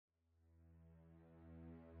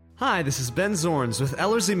Hi, this is Ben Zorns with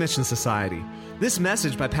Ellerslie Mission Society. This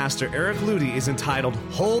message by Pastor Eric Ludy is entitled,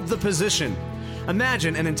 Hold the Position.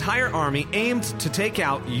 Imagine an entire army aimed to take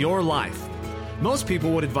out your life. Most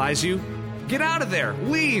people would advise you, get out of there,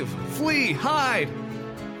 leave, flee, hide.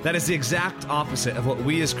 That is the exact opposite of what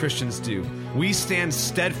we as Christians do. We stand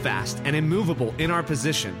steadfast and immovable in our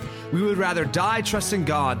position. We would rather die trusting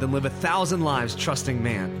God than live 1,000 lives trusting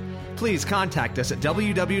man. Please contact us at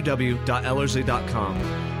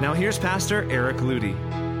www.ellerslie.com. Now here's Pastor Eric Ludy.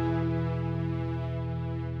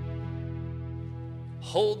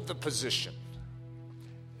 Hold the position.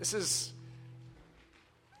 This is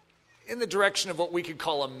in the direction of what we could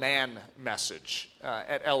call a man message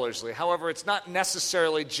at Ellerslie. However, it's not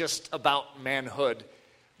necessarily just about manhood,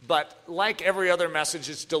 but like every other message,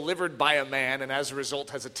 it's delivered by a man and as a result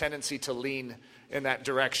has a tendency to lean in that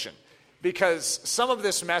direction. Because some of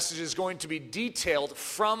this message is going to be detailed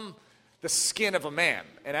from the skin of a man.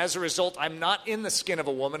 And as a result, I'm not in the skin of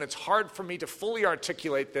a woman. It's hard for me to fully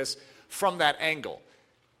articulate this from that angle.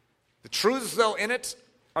 The truths, though, in it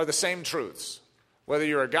are the same truths. Whether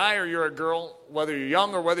you're a guy or you're a girl, whether you're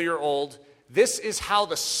young or whether you're old, this is how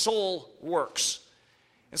the soul works.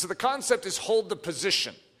 And so the concept is hold the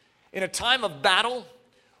position. In a time of battle,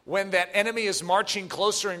 when that enemy is marching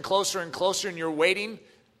closer and closer and closer and you're waiting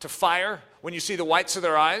to fire when you see the whites of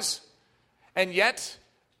their eyes, and yet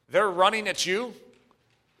they're running at you.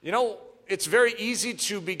 You know, it's very easy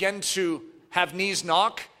to begin to have knees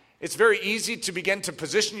knock. It's very easy to begin to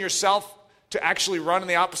position yourself to actually run in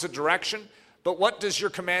the opposite direction. But what does your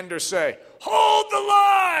commander say? Hold the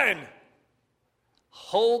line!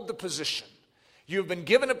 Hold the position. You've been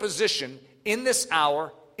given a position in this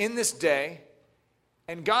hour, in this day,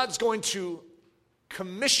 and God's going to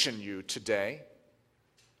commission you today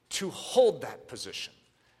to hold that position.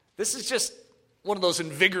 This is just one of those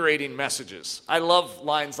invigorating messages. I love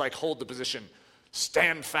lines like hold the position,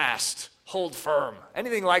 stand fast, hold firm.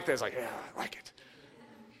 Anything like that is like, yeah, I like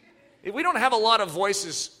it. We don't have a lot of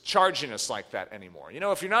voices charging us like that anymore. You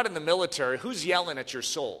know, if you're not in the military, who's yelling at your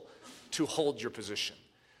soul to hold your position?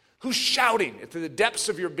 Who's shouting at the depths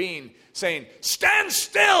of your being saying, stand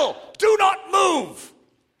still, do not move?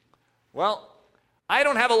 Well, I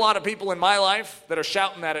don't have a lot of people in my life that are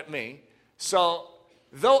shouting that at me. So,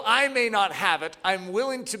 though I may not have it, I'm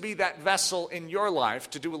willing to be that vessel in your life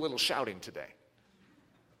to do a little shouting today.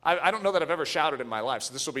 I don't know that I've ever shouted in my life,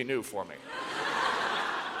 so this will be new for me.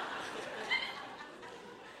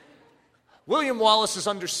 William Wallace is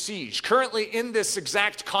under siege. Currently, in this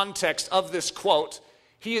exact context of this quote,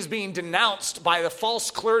 he is being denounced by the false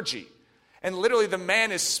clergy. And literally, the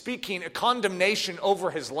man is speaking a condemnation over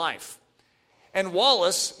his life. And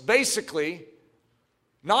Wallace, basically,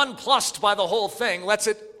 nonplussed by the whole thing, lets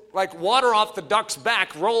it like water off the duck's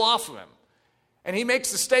back, roll off of him. And he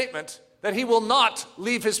makes the statement that he will not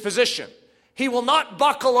leave his position. He will not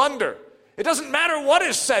buckle under. It doesn't matter what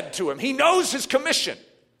is said to him. He knows his commission.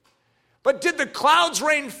 But did the clouds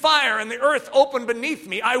rain fire and the earth open beneath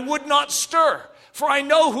me, I would not stir. For I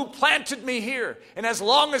know who planted me here. And as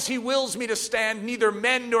long as he wills me to stand, neither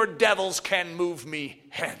men nor devils can move me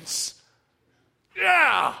hence.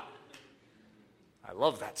 Yeah! I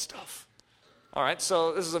love that stuff. All right,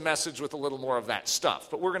 so this is a message with a little more of that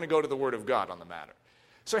stuff, but we're going to go to the Word of God on the matter.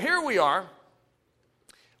 So here we are.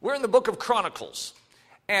 We're in the book of Chronicles.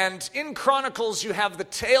 And in Chronicles, you have the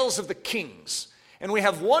tales of the kings. And we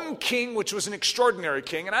have one king, which was an extraordinary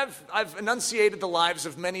king. And I've enunciated the lives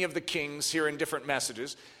of many of the kings here in different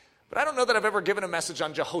messages. But I don't know that I've ever given a message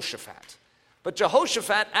on Jehoshaphat. But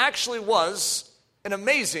Jehoshaphat actually was an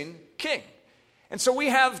amazing king. And so we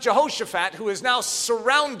have Jehoshaphat, who is now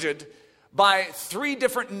surrounded by 3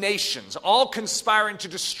 different nations, all conspiring to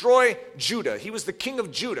destroy Judah. He was the king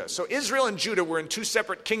of Judah. So Israel and Judah were in 2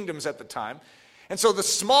 separate kingdoms at the time. And so the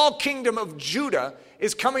small kingdom of Judah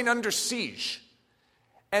is coming under siege.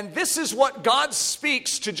 And this is what God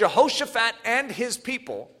speaks to Jehoshaphat and his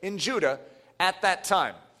people in Judah at that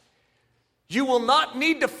time. You will not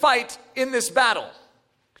need to fight in this battle.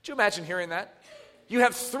 Could you imagine hearing that? You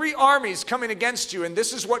have 3 armies coming against you, and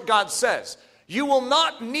this is what God says. You will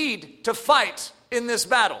not need to fight in this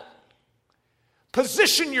battle.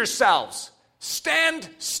 Position yourselves. Stand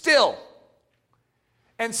still.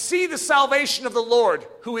 And see the salvation of the Lord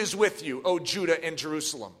who is with you, O Judah and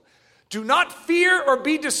Jerusalem. Do not fear or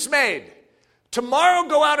be dismayed. Tomorrow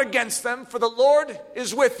go out against them, for the Lord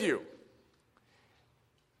is with you.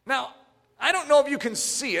 Now, I don't know if you can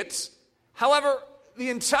see it. However, the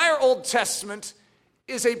entire Old Testament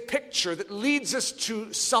is a picture that leads us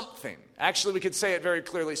to something. Actually, we could say it very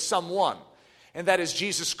clearly, someone. And that is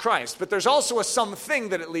Jesus Christ. But there's also a something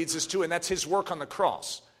that it leads us to, and that's his work on the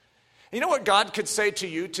cross. You know what God could say to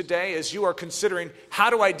you today as you are considering, how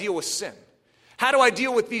do I deal with sin? How do I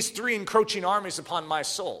deal with these three encroaching armies upon my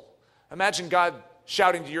soul? Imagine God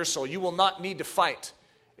shouting to your soul, you will not need to fight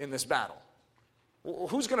in this battle. Well,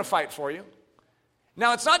 who's going to fight for you?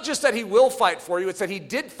 Now, it's not just that he will fight for you, it's that he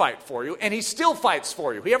did fight for you, and he still fights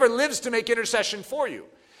for you. He ever lives to make intercession for you.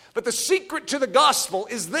 But the secret to the gospel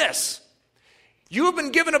is this. You have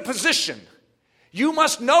been given a position. You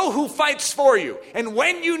must know who fights for you. And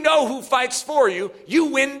when you know who fights for you, you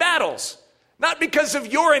win battles. Not because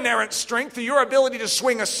of your inherent strength or your ability to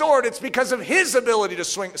swing a sword. It's because of his ability to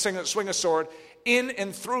swing a sword in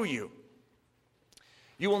and through you.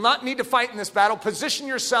 You will not need to fight in this battle. Position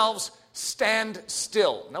yourselves, stand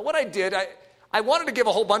still. Now what I did, I wanted to give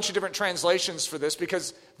a whole bunch of different translations for this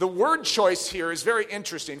because the word choice here is very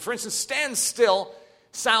interesting. For instance, stand still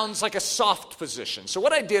sounds like a soft position. So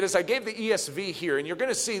what I did is I gave the ESV here, and you're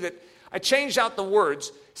going to see that I changed out the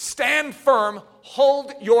words. Stand firm,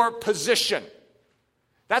 hold your position.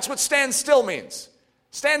 That's what stand still means.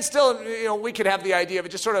 Stand still, we could have the idea of it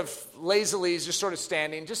just sort of lazily, just sort of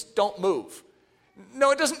standing, just don't move.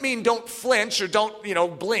 No, it doesn't mean don't flinch or don't,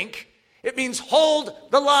 blink. It means hold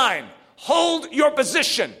the line. Hold your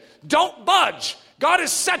position. Don't budge. God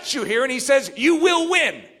has set you here, and he says you will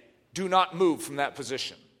win. Do not move from that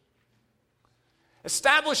position.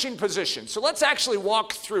 Establishing position. So let's actually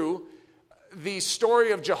walk through the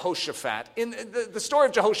story of Jehoshaphat. The story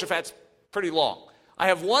of Jehoshaphat's pretty long. I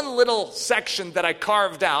have one little section that I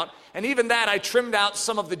carved out, and even that I trimmed out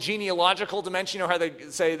some of the genealogical dimension. You know how they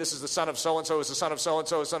say this is the son of so-and-so, is the son of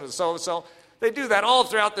so-and-so, son of so-and-so. They do that all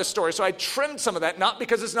throughout this story. So I trimmed some of that, not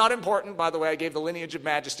because it's not important. By the way, I gave the lineage of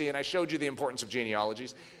majesty, and I showed you the importance of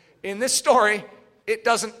genealogies. In this story, it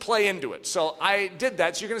doesn't play into it. So I did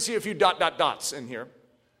that. So you're going to see a few ... dots in here.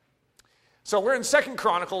 So we're in 2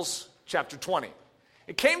 Chronicles chapter 20.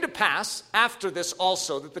 It came to pass after this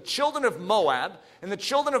also that the children of Moab and the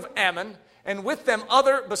children of Ammon, and with them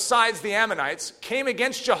other besides the Ammonites, came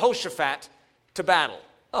against Jehoshaphat to battle.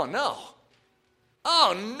 Oh no.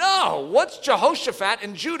 Oh no. What's Jehoshaphat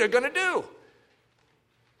and Judah going to do?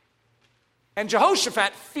 And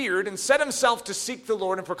Jehoshaphat feared and set himself to seek the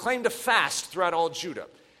Lord and proclaimed a fast throughout all Judah.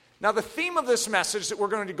 Now the theme of this message that we're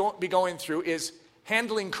going to be going through is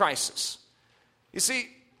handling crisis. You see,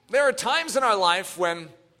 there are times in our life when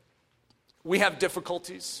we have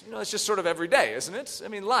difficulties. It's just sort of every day, isn't it? I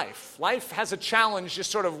mean, life has a challenge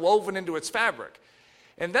just sort of woven into its fabric.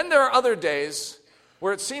 And then there are other days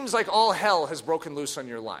where it seems like all hell has broken loose on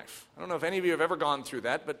your life. I don't know if any of you have ever gone through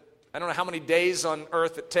that, but I don't know how many days on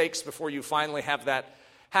earth it takes before you finally have that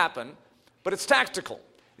happen, but it's tactical.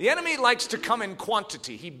 The enemy likes to come in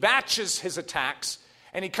quantity. He batches his attacks,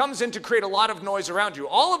 and he comes in to create a lot of noise around you.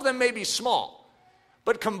 All of them may be small,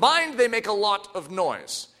 but combined they make a lot of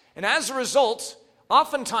noise. And as a result,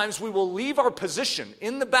 oftentimes we will leave our position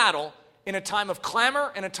in the battle in a time of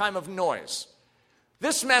clamor and a time of noise.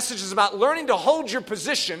 This message is about learning to hold your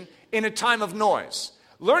position in a time of noise.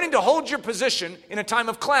 Learning to hold your position in a time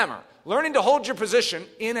of clamor. Learning to hold your position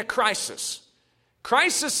in a crisis.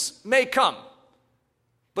 Crisis may come,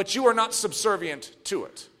 but you are not subservient to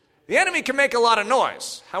it. The enemy can make a lot of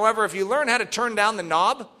noise. However, if you learn how to turn down the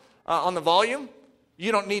knob on the volume,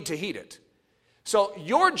 you don't need to heed it. So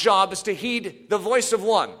your job is to heed the voice of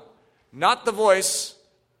one, not the voice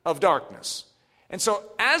of darkness. And so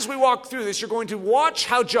as we walk through this, you're going to watch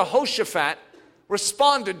how Jehoshaphat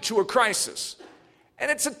responded to a crisis. And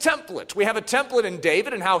it's a template. We have a template in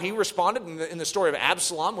David and how he responded in the story of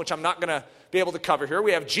Absalom, which I'm not going to be able to cover here.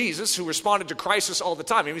 We have Jesus, who responded to crisis all the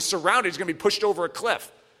time. He's surrounded. He's going to be pushed over a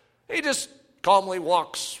cliff. He just calmly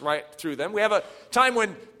walks right through them. We have a time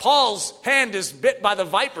when Paul's hand is bit by the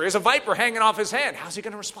viper. There's a viper hanging off his hand. How's he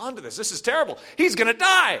going to respond to this? This is terrible. He's going to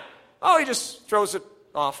die. Oh, he just throws it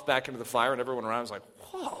off back into the fire, and everyone around is like,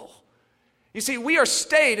 whoa. You see, we are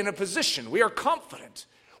stayed in a position. We are confident.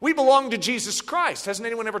 We belong to Jesus Christ. Hasn't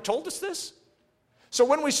anyone ever told us this? So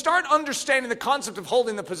when we start understanding the concept of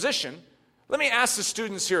holding the position, let me ask the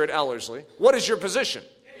students here at Ellerslie, what is your position?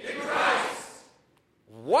 In Christ.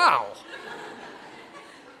 Wow.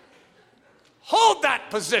 Hold that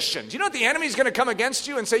position. Do you know what the enemy's going to come against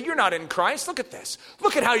you and say, you're not in Christ? Look at this.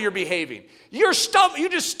 Look at how you're behaving. You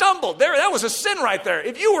just stumbled. That was a sin right there.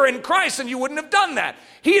 If you were in Christ, then you wouldn't have done that.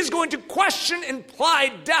 He is going to question and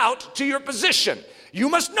apply doubt to your position. You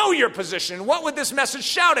must know your position. And what would this message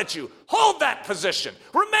shout at you? Hold that position.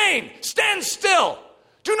 Remain. Stand still.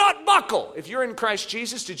 Do not buckle. If you're in Christ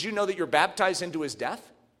Jesus, did you know that you're baptized into his death?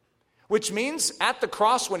 Which means at the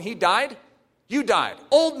cross when he died, you died.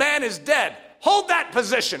 Old man is dead. Hold that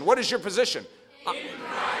position. What is your position?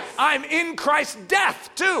 I'm in Christ's death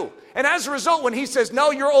too. And as a result, when he says,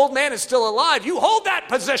 no, your old man is still alive, you hold that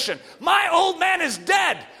position. My old man is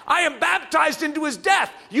dead. I am baptized into his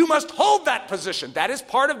death. You must hold that position. That is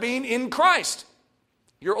part of being in Christ.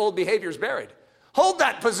 Your old behavior is buried. Hold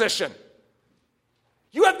that position.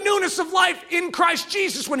 You have newness of life in Christ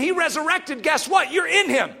Jesus. When he resurrected, guess what? You're in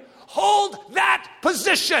him. Hold that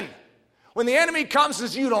position. When the enemy comes and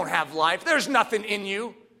says, you don't have life, there's nothing in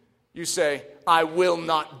you, you say, I will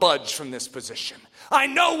not budge from this position. I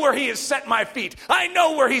know where he has set my feet. I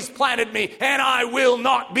know where he's planted me, and I will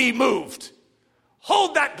not be moved.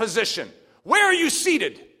 Hold that position. Where are you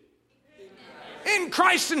seated? In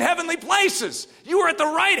Christ in heavenly places. You are at the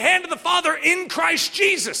right hand of the Father in Christ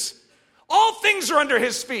Jesus. All things are under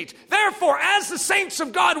his feet. Therefore, as the saints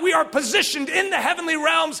of God, we are positioned in the heavenly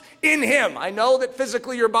realms in him. I know that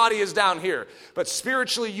physically your body is down here, but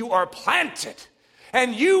spiritually you are planted.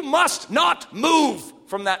 And you must not move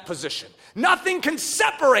from that position. Nothing can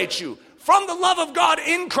separate you from the love of God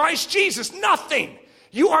in Christ Jesus. Nothing.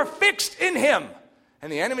 You are fixed in him. And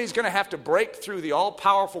the enemy is going to have to break through the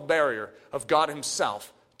all-powerful barrier of God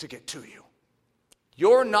himself to get to you.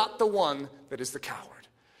 You're not the one that is the coward.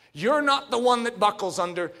 You're not the one that buckles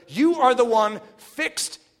under. You are the one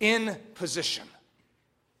fixed in position.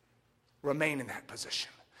 Remain in that position.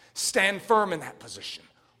 Stand firm in that position.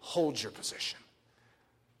 Hold your position.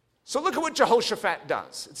 So look at what Jehoshaphat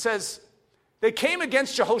does. It says, they came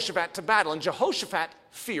against Jehoshaphat to battle, and Jehoshaphat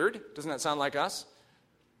feared. Doesn't that sound like us?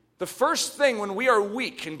 The first thing when we are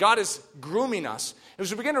weak and God is grooming us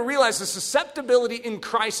is we begin to realize the susceptibility in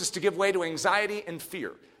crisis to give way to anxiety and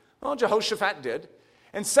fear. Well, Jehoshaphat did,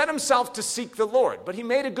 and set himself to seek the Lord. But he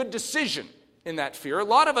made a good decision in that fear. A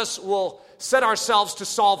lot of us will set ourselves to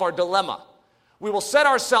solve our dilemma. We will set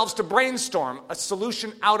ourselves to brainstorm a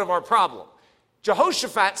solution out of our problem.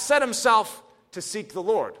 Jehoshaphat set himself to seek the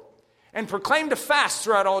Lord and proclaimed a fast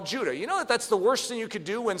throughout all Judah. You know that that's the worst thing you could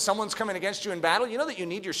do when someone's coming against you in battle? You know that you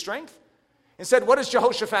need your strength? Instead, what does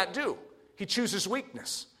Jehoshaphat do? He chooses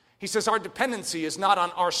weakness. He says our dependency is not on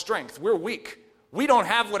our strength. We're weak. We don't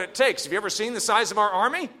have what it takes. Have you ever seen the size of our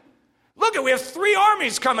army? Look, we have 3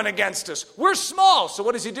 armies coming against us. We're small. So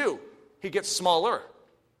what does he do? He gets smaller.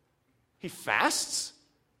 He fasts.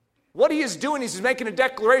 What he is doing is he's making a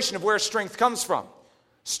declaration of where strength comes from.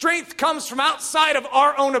 Strength comes from outside of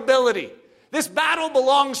our own ability. This battle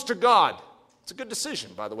belongs to God. It's a good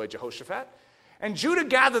decision, by the way, Jehoshaphat. And Judah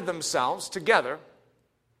gathered themselves together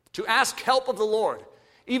to ask help of the Lord.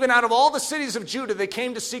 Even out of all the cities of Judah, they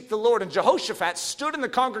came to seek the Lord. And Jehoshaphat stood in the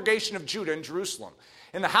congregation of Judah in Jerusalem,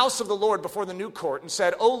 in the house of the Lord before the new court, and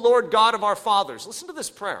said, O Lord God of our fathers, listen to this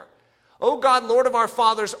prayer. O God, Lord of our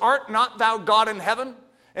fathers, art not thou God in heaven?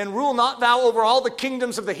 And rule not thou over all the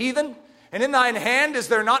kingdoms of the heathen? And in thine hand is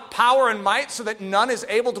there not power and might, so that none is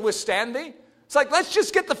able to withstand thee? It's like, let's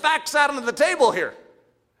just get the facts out onto the table here.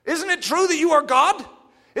 Isn't it true that you are God?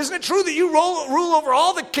 Isn't it true that you rule over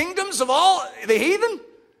all the kingdoms of all the heathen?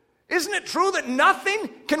 Isn't it true that nothing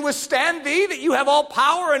can withstand thee, that you have all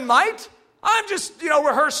power and might? I'm just,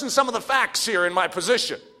 rehearsing some of the facts here in my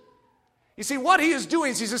position. You see, what he is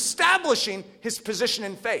doing is he's establishing his position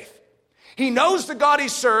in faith. He knows the God he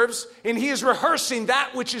serves, and he is rehearsing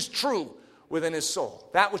that which is true within his soul,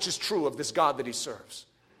 that which is true of this God that he serves.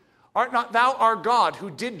 Art not thou our God, who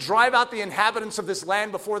did drive out the inhabitants of this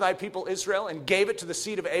land before thy people Israel, and gave it to the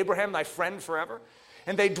seed of Abraham, thy friend forever?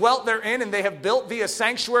 And they dwelt therein, and they have built thee a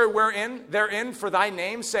sanctuary therein for thy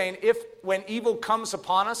name, saying, if when evil comes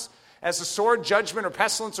upon us, as a sword, judgment, or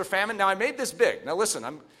pestilence, or famine. Now I made this big. Now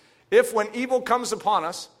listen, if when evil comes upon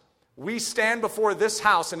us, we stand before this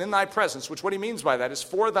house and in thy presence, which what he means by that is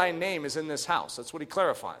for thy name is in this house. That's what he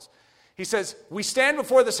clarifies. He says, we stand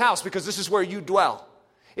before this house because this is where you dwell.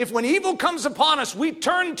 If when evil comes upon us, we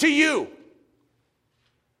turn to you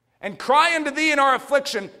and cry unto thee in our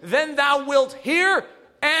affliction, then thou wilt hear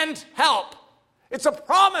and help. It's a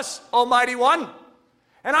promise, Almighty One.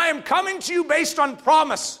 And I am coming to you based on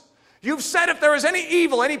promise. You've said if there is any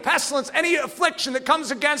evil, any pestilence, any affliction that comes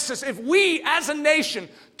against us, if we as a nation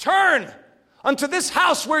turn unto this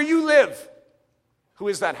house where you live. Who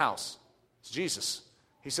is that house? It's Jesus.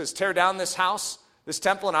 He says, tear down this house, this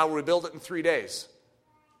temple, and I will rebuild it in 3 days.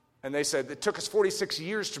 And they said, it took us 46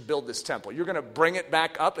 years to build this temple. You're going to bring it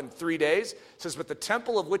back up in 3 days? It says, but the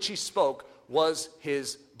temple of which he spoke was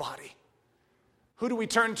his body. Who do we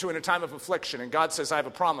turn to in a time of affliction? And God says, I have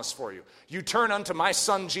a promise for you. You turn unto my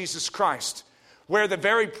Son, Jesus Christ, where the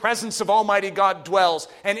very presence of Almighty God dwells.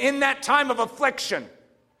 And in that time of affliction,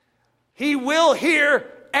 he will hear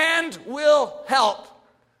and will help.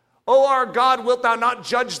 O our God, wilt thou not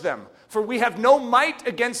judge them? for we have no might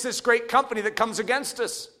against this great company that comes against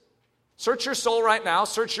us. Search your soul right now.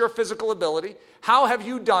 Search your physical ability. How have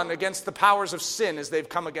you done against the powers of sin as they've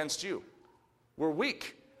come against you? We're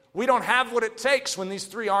weak. We don't have what it takes when these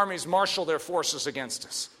three armies marshal their forces against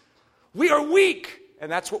us. We are weak,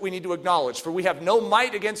 and that's what we need to acknowledge. For we have no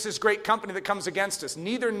might against this great company that comes against us.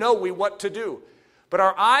 Neither know we what to do. But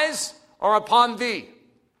our eyes are upon thee.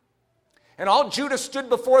 And all Judah stood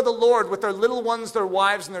before the Lord with their little ones, their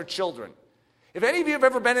wives, and their children. If any of you have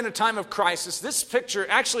ever been in a time of crisis, this picture,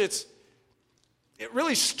 actually it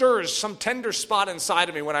really stirs some tender spot inside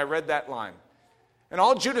of me when I read that line. And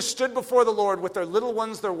all Judah stood before the Lord with their little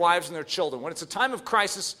ones, their wives, and their children. When it's a time of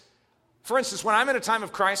crisis, for instance, when I'm in a time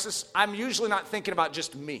of crisis, I'm usually not thinking about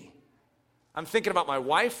just me. I'm thinking about my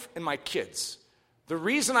wife and my kids. The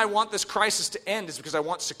reason I want this crisis to end is because I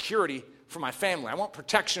want security for my family. I want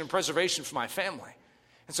protection and preservation for my family.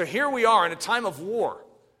 And so here we are in a time of war.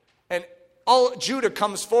 And all Judah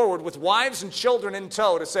comes forward with wives and children in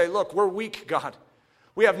tow to say, look, we're weak, God.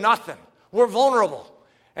 We have nothing. We're vulnerable.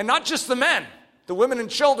 And not just the men, the women and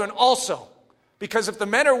children also. Because if the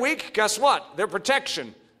men are weak, guess what? Their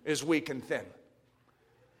protection is weak and thin.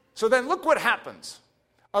 So then look what happens.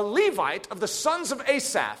 A Levite of the sons of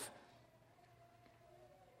Asaph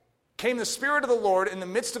came the Spirit of the Lord in the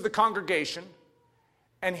midst of the congregation,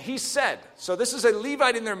 and he said, so this is a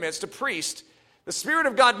Levite in their midst, a priest. The Spirit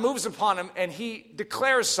of God moves upon him, and he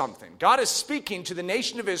declares something. God is speaking to the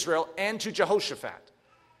nation of Israel and to Jehoshaphat.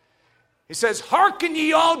 He says, hearken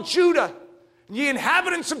ye all Judah, ye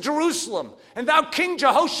inhabitants of Jerusalem, and thou King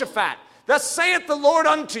Jehoshaphat, thus saith the Lord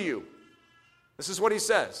unto you. This is what he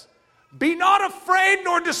says. Be not afraid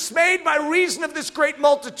nor dismayed by reason of this great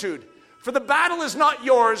multitude, for the battle is not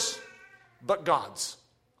yours, but God's.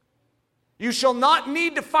 You shall not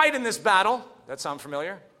need to fight in this battle. That sound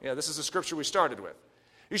familiar? Yeah, this is the scripture we started with.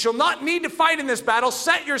 You shall not need to fight in this battle.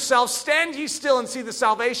 Set yourselves, stand ye still, and see the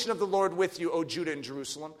salvation of the Lord with you, O Judah and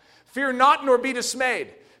Jerusalem. Fear not, nor be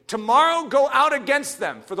dismayed. Tomorrow go out against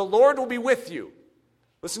them, for the Lord will be with you.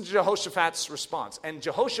 Listen to Jehoshaphat's response. And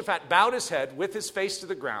Jehoshaphat bowed his head with his face to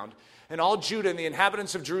the ground, and all Judah and the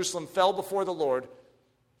inhabitants of Jerusalem fell before the Lord,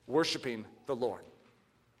 worshiping the Lord.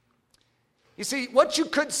 You see, what you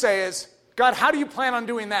could say is, God, how do you plan on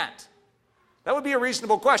doing that? That would be a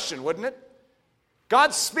reasonable question, wouldn't it?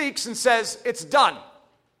 God speaks and says, it's done.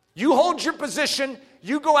 You hold your position.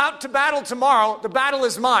 You go out to battle tomorrow. The battle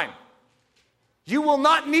is mine. You will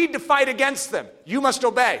not need to fight against them. You must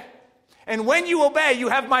obey. And when you obey, you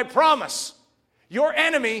have my promise. Your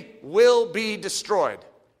enemy will be destroyed.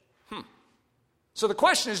 So the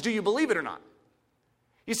question is, do you believe it or not?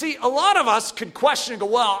 You see, a lot of us could question and go,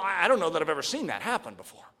 well, I don't know that I've ever seen that happen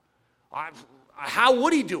before. How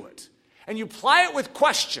would he do it? And you ply it with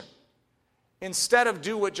question instead of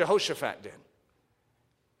do what Jehoshaphat did.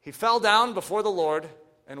 He fell down before the Lord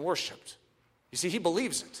and worshiped. You see, he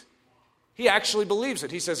believes it. He actually believes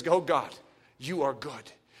it. He says, oh God, you are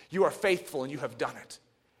good. You are faithful and you have done it.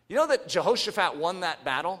 You know that Jehoshaphat won that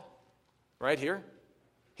battle right here?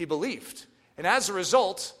 He believed. And as a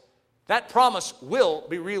result, that promise will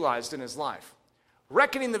be realized in his life.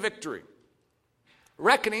 Reckoning the victory.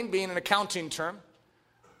 Reckoning being an accounting term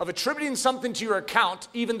of attributing something to your account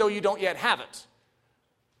even though you don't yet have it.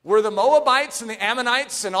 Were the Moabites and the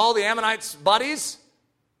Ammonites and all the Ammonites' buddies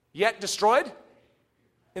yet destroyed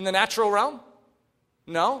in the natural realm?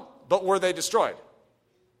 No, but were they destroyed?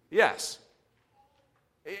 Yes.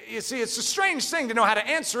 You see, it's a strange thing to know how to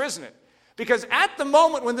answer, isn't it? Because at the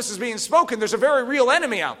moment when this is being spoken, there's a very real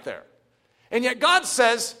enemy out there. And yet God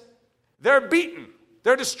says, they're beaten,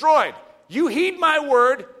 they're destroyed. You heed my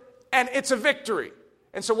word, and it's a victory.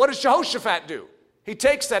 And so what does Jehoshaphat do? He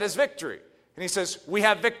takes that as victory. And he says, we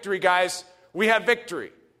have victory, guys. We have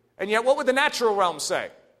victory. And yet what would the natural realm say?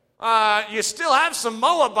 You still have some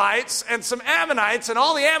Moabites and some Ammonites and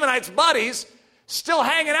all the Ammonites' buddies still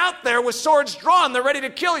hanging out there with swords drawn. They're ready to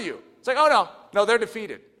kill you. It's like, oh no, they're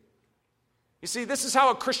defeated. You see, this is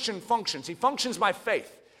how a Christian functions. He functions by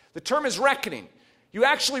faith. The term is reckoning. You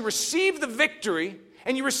actually receive the victory,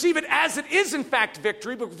 and you receive it as it is in fact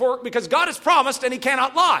victory because God has promised and he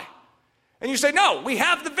cannot lie. And you say, no, we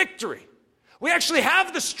have the victory. We actually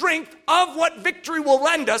have the strength of what victory will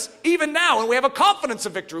lend us even now, and we have a confidence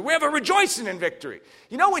of victory. We have a rejoicing in victory.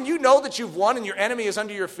 You know when you know that you've won and your enemy is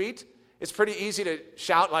under your feet, it's pretty easy to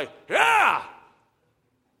shout like, yeah!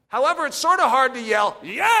 However, it's sort of hard to yell,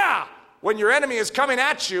 yeah! When your enemy is coming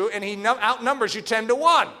at you and he outnumbers you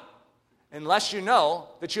 10-1. Unless you know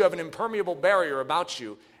that you have an impermeable barrier about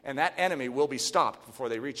you and that enemy will be stopped before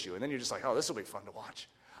they reach you. And then you're just like, oh, this will be fun to watch.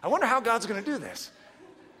 I wonder how God's going to do this.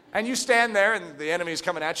 And you stand there and the enemy's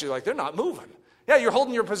coming at you like, they're not moving. Yeah, you're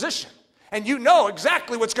holding your position. And you know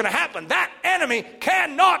exactly what's going to happen. That enemy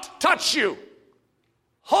cannot touch you.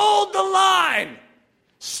 Hold the line.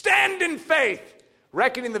 Stand in faith.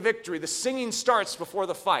 Reckoning the victory. The singing starts before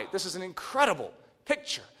the fight. This is an incredible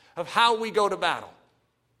picture of how we go to battle.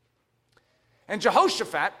 And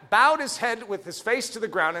Jehoshaphat bowed his head with his face to the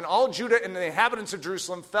ground, and all Judah and the inhabitants of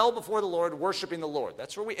Jerusalem fell before the Lord, worshiping the Lord.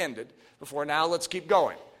 That's where we ended before. Now let's keep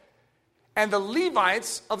going. And the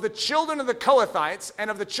Levites of the children of the Kohathites and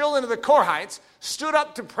of the children of the Korhites stood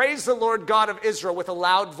up to praise the Lord God of Israel with a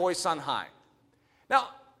loud voice on high. Now,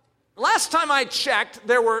 last time I checked,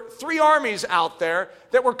 there were 3 armies out there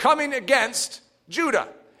that were coming against Judah.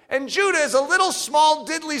 And Judah is a little small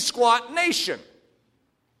diddly squat nation.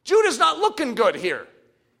 Judah's not looking good here.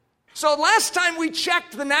 So last time we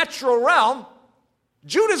checked the natural realm,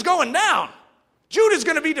 Judah's going down. Judah's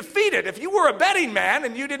going to be defeated. If you were a betting man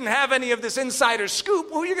and you didn't have any of this insider scoop,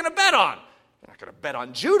 who are you going to bet on? You're not going to bet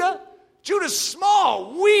on Judah. Judah's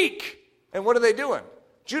small, weak. And what are they doing?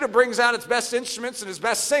 Judah brings out its best instruments and its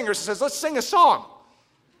best singers and says, let's sing a song.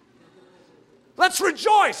 Let's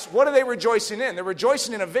rejoice. What are they rejoicing in? They're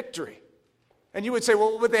rejoicing in a victory. And you would say,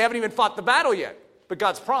 well, but they haven't even fought the battle yet. But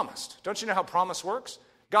God's promised. Don't you know how promise works?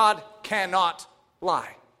 God cannot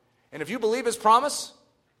lie. And if you believe his promise,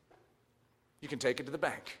 you can take it to the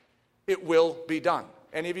bank. It will be done.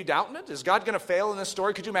 Any of you doubting it? Is God going to fail in this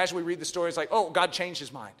story? Could you imagine we read the story, it's like, oh, God changed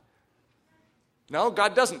his mind. No,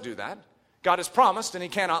 God doesn't do that. God has promised and he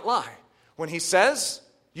cannot lie. When he says,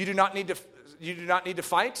 you do not need to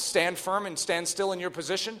fight, stand firm and stand still in your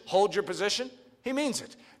position, hold your position, he means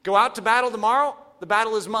it. Go out to battle tomorrow, the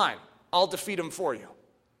battle is mine. I'll defeat him for you.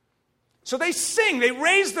 So they sing, they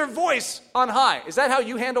raise their voice on high. Is that how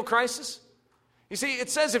you handle crisis? You see, it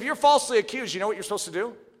says if you're falsely accused, you know what you're supposed to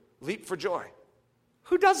do? Leap for joy.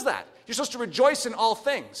 Who does that? You're supposed to rejoice in all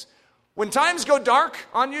things. When times go dark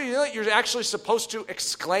on you, you know that you're actually supposed to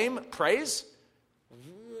exclaim praise?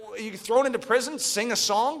 You're thrown into prison, sing a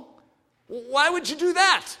song? Why would you do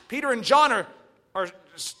that? Peter and John are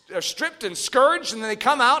stripped and scourged, and then they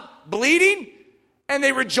come out bleeding, and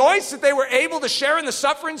they rejoice that they were able to share in the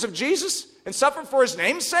sufferings of Jesus and suffer for his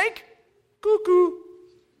name's sake? Cuckoo.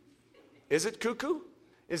 Is it cuckoo?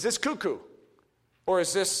 Is this cuckoo? Or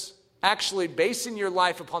is this actually basing your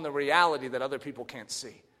life upon the reality that other people can't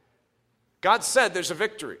see? God said there's a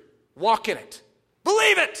victory. Walk in it.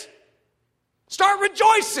 Believe it. Start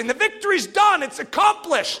rejoicing. The victory's done. It's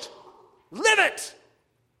accomplished. Live it.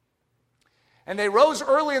 And they rose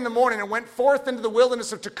early in the morning and went forth into the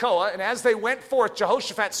wilderness of Tekoa. And as they went forth,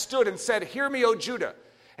 Jehoshaphat stood and said, hear me, O Judah,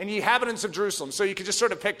 and ye inhabitants of Jerusalem. So you can just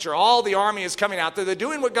sort of picture all the army is coming out there. They're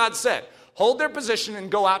doing what God said. Hold their position and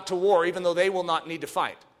go out to war, even though they will not need to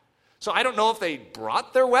fight. So I don't know if they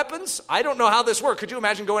brought their weapons. I don't know how this worked. Could you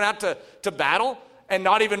imagine going out to battle and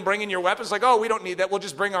not even bringing your weapons? Like, oh, we don't need that. We'll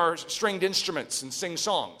just bring our stringed instruments and sing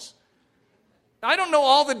songs. I don't know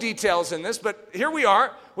all the details in this, but here we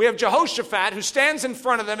are. We have Jehoshaphat who stands in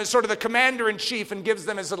front of them as sort of the commander-in-chief and gives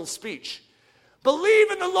them his little speech. Believe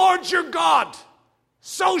in the Lord your God,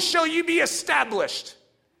 so shall you be established.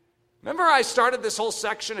 Remember I started this whole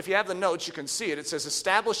section? If you have the notes, you can see it. It says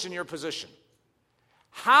established in your position.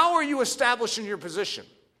 How are you established in your position?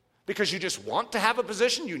 Because you just want to have a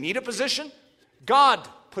position? You need a position? God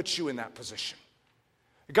puts you in that position.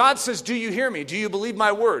 God says, do you hear me? Do you believe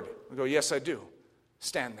my word? We go, yes, I do.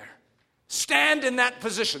 Stand there. Stand in that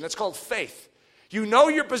position. That's called faith. You know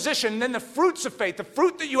your position, and then the fruits of faith, the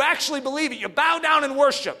fruit that you actually believe it. You bow down and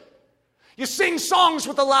worship. You sing songs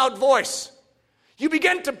with a loud voice. You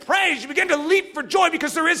begin to praise. You begin to leap for joy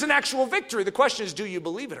because there is an actual victory. The question is, do you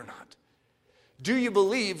believe it or not? Do you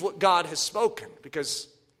believe what God has spoken? Because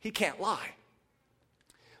he can't lie.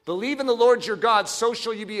 Believe in the Lord your God, so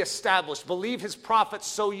shall you be established. Believe his prophets,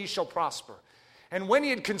 so ye shall prosper. And when he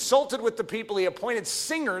had consulted with the people, he appointed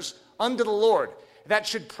singers unto the Lord that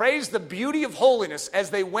should praise the beauty of holiness as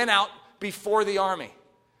they went out before the army.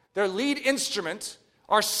 Their lead instrument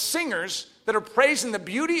are singers that are praising the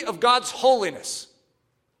beauty of God's holiness.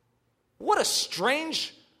 What a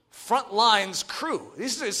strange front lines crew.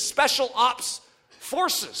 These are special ops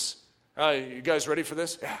forces. You guys ready for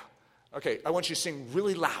this? Yeah. Okay, I want you to sing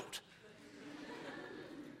really loud.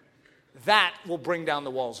 That will bring down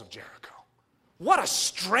the walls of Jericho. What a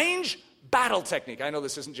strange battle technique. I know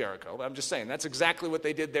this isn't Jericho, but I'm just saying that's exactly what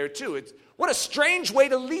they did there too. What a strange way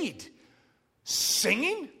to lead.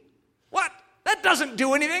 Singing? What? That doesn't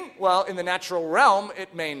do anything. Well, in the natural realm,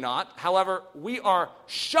 it may not. However, we are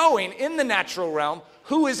showing in the natural realm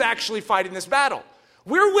who is actually fighting this battle.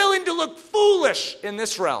 We're willing to look foolish in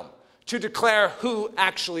this realm to declare who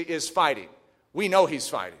actually is fighting. We know he's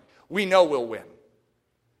fighting. We know we'll win.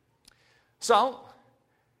 So,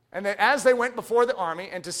 and then as they went before the army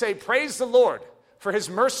and to say, praise the Lord, for his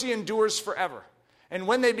mercy endures forever. And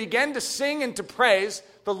when they began to sing and to praise,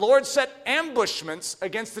 the Lord set ambushments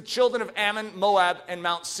against the children of Ammon, Moab, and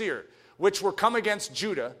Mount Seir, which were come against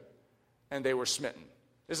Judah, and they were smitten.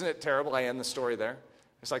 Isn't it terrible? I end the story there.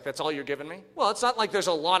 It's like, that's all you're giving me? Well, it's not like there's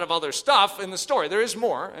a lot of other stuff in the story. There is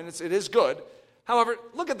more, and it is good. However,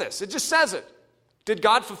 look at this. It just says it. Did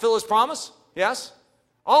God fulfill his promise? Yes.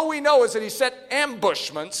 All we know is that he set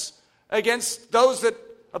ambushments against those that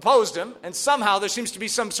opposed him, and somehow there seems to be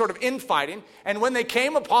some sort of infighting. And when they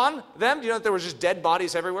came upon them, do you know that there were just dead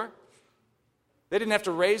bodies everywhere? They didn't have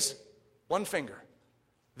to raise one finger.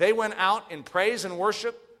 They went out in praise and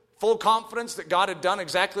worship, full confidence that God had done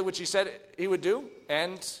exactly what he said he would do,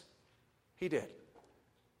 and he did.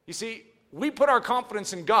 You see, we put our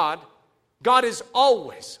confidence in God. God is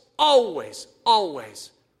always, always,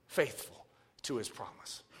 always faithful to his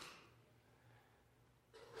promise.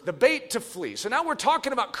 The bait to flee. So now we're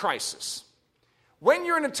talking about crisis. When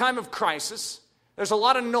you're in a time of crisis, there's a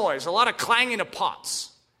lot of noise, a lot of clanging of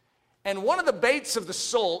pots. And one of the baits of the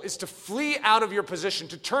soul is to flee out of your position,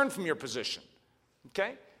 to turn from your position.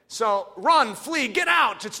 Okay? So run, flee, get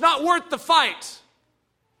out. It's not worth the fight.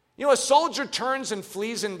 You know, a soldier turns and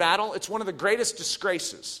flees in battle. It's one of the greatest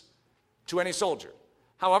disgraces to any soldier.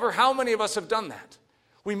 However, how many of us have done that?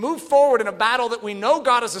 We move forward in a battle that we know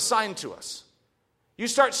God has assigned to us. You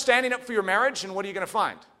start standing up for your marriage, and what are you going to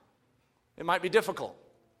find? It might be difficult.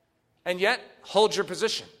 And yet, hold your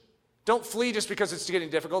position. Don't flee just because it's getting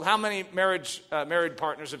difficult. How many married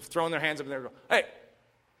partners have thrown their hands up in there and go, hey,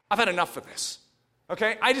 I've had enough of this.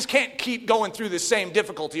 Okay? I just can't keep going through this same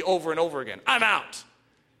difficulty over and over again. I'm out.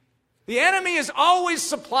 The enemy is always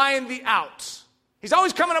supplying the out. He's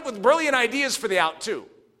always coming up with brilliant ideas for the out, too.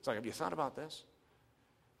 It's like, have you thought about this?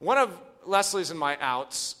 One of Leslie's and my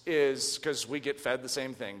outs is, because we get fed the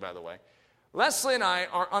same thing, by the way. Leslie and I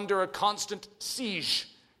are under a constant siege.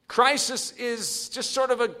 Crisis is just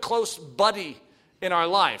sort of a close buddy in our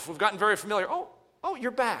life. We've gotten very familiar. Oh,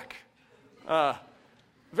 you're back.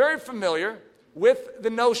 Very familiar with the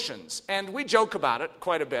notions. And we joke about it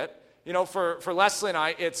quite a bit. You know, for Leslie and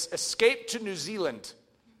I, it's escape to New Zealand.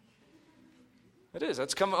 It is.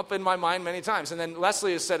 That's come up in my mind many times. And then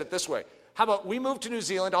Leslie has said it this way. How about we move to New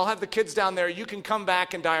Zealand, I'll have the kids down there, you can come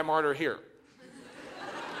back and die a martyr here.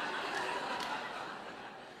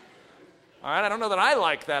 All right, I don't know that I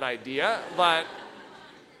like that idea, but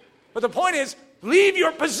the point is, leave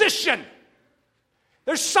your position.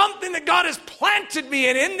 There's something that God has planted me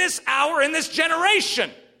in this hour, in this generation.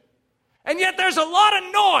 And yet there's a lot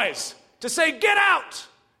of noise to say, get out,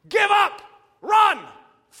 give up, run,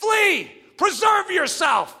 flee, preserve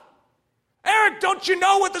yourself. Eric, don't you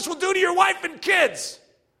know what this will do to your wife and kids?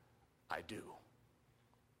 I do.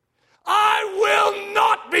 I will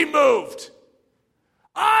not be moved.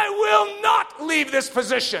 I will not leave this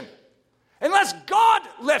position unless God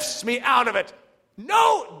lifts me out of it.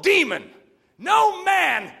 No demon, no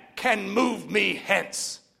man can move me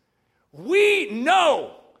hence. We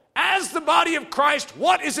know, as the body of Christ,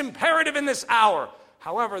 what is imperative in this hour.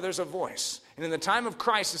 However, there's a voice, and in the time of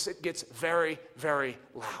crisis, it gets very, very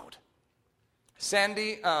loud.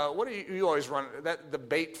 Sandy, what do you always run? The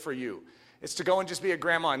bait for you is to go and just be a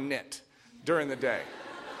grandma and knit during the day.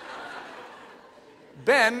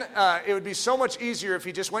 Ben, it would be so much easier if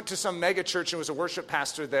he just went to some mega church and was a worship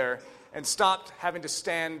pastor there and stopped having to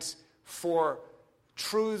stand for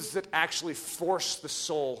truths that actually force the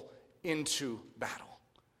soul into battle.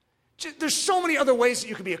 There's so many other ways that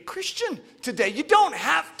you can be a Christian today. You don't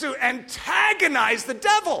have to antagonize the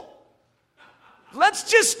devil. Let's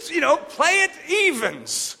just, play it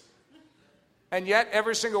evens. And yet,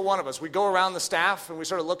 every single one of us, we go around the staff and we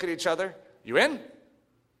sort of look at each other. You in?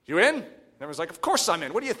 You in? And everyone's like, of course I'm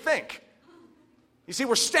in. What do you think? You see,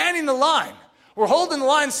 we're standing the line. We're holding the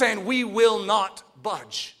line saying, we will not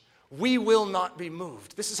budge. We will not be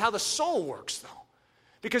moved. This is how the soul works, though.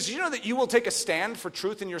 Because you know that you will take a stand for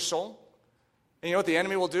truth in your soul? And you know what the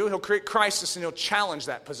enemy will do? He'll create crisis and he'll challenge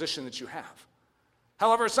that position that you have.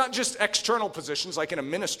 However, it's not just external positions like in a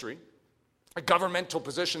ministry, a governmental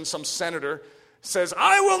position. Some senator says,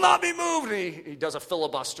 I will not be moved. And he does a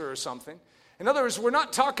filibuster or something. In other words, we're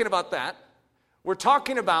not talking about that. We're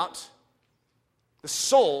talking about the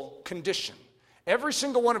soul condition. Every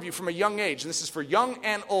single one of you from a young age, and this is for young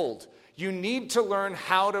and old, you need to learn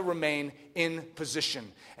how to remain in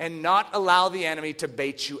position and not allow the enemy to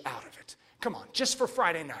bait you out of it. Come on, just for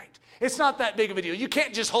Friday night. It's not that big of a deal. You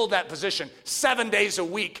can't just hold that position 7 days a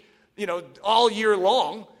week, all year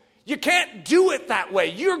long. You can't do it that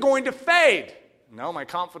way. You're going to fade. No, my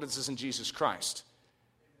confidence is in Jesus Christ.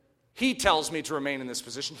 He tells me to remain in this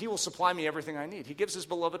position. He will supply me everything I need. He gives his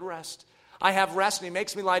beloved rest. I have rest, and he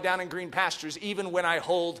makes me lie down in green pastures even when I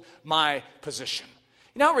hold my position.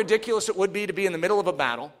 You know how ridiculous it would be to be in the middle of a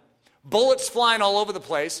battle, bullets flying all over the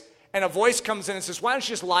place, and a voice comes in and says, why don't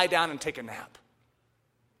you just lie down and take a nap?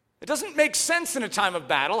 It doesn't make sense in a time of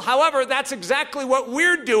battle. However, that's exactly what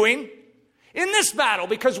we're doing in this battle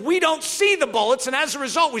because we don't see the bullets, and as a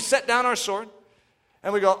result, we set down our sword,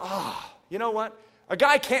 and we go, you know what? A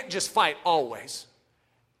guy can't just fight always.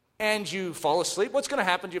 And you fall asleep. What's going to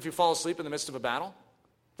happen to you if you fall asleep in the midst of a battle?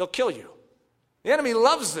 They'll kill you. The enemy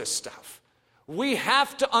loves this stuff. We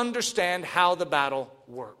have to understand how the battle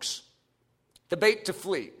works. The bait to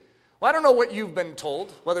flee. Well, I don't know what you've been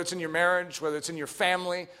told, whether it's in your marriage, whether it's in your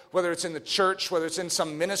family, whether it's in the church, whether it's in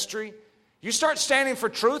some ministry. You start standing for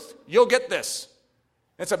truth, you'll get this.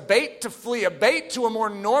 It's a bait to flee, a bait to a more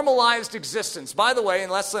normalized existence. By the way,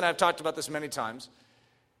 and Leslie and I have talked about this many times,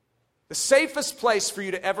 the safest place for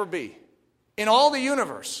you to ever be in all the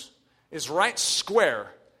universe is right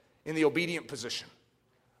square in the obedient position.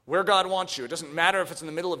 Where God wants you. It doesn't matter if it's in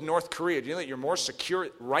the middle of North Korea. Do you know that you're more secure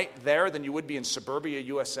right there than you would be in suburbia,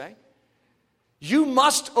 USA? You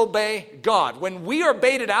must obey God. When we are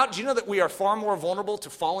baited out, do you know that we are far more vulnerable to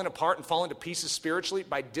falling apart and falling to pieces spiritually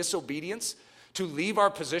by disobedience, to leave our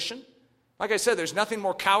position? Like I said, there's nothing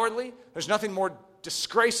more cowardly, there's nothing more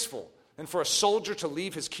disgraceful than for a soldier to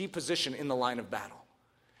leave his key position in the line of battle.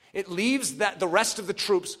 It leaves the rest of the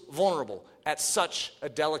troops vulnerable at such a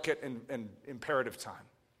delicate and imperative time.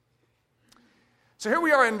 So here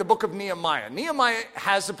we are in the book of Nehemiah. Nehemiah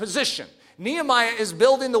has a position. Nehemiah is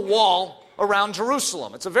building the wall around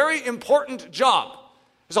Jerusalem. It's a very important job.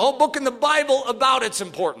 There's a whole book in the Bible about its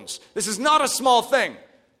importance. This is not a small thing.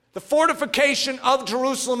 The fortification of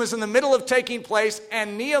Jerusalem is in the middle of taking place,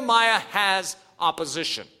 and Nehemiah has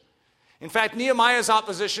opposition. In fact, Nehemiah's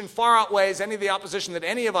opposition far outweighs any of the opposition that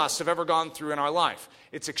any of us have ever gone through in our life.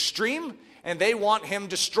 It's extreme, and they want him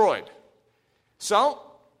destroyed. So,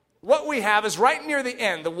 what we have is right near the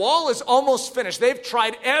end. The wall is almost finished. They've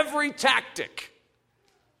tried every tactic.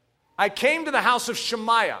 I came to the house of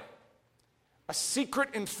Shemaiah, a secret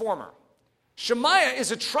informer. Shemaiah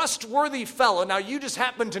is a trustworthy fellow. Now, you just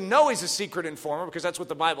happen to know he's a secret informer because that's what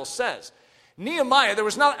the Bible says. Nehemiah, there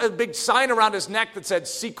was not a big sign around his neck that said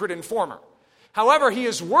secret informer. However, he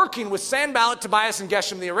is working with Sanballat, Tobias, and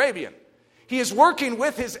Geshem the Arabian. He is working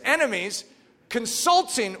with his enemies,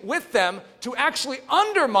 consulting with them to actually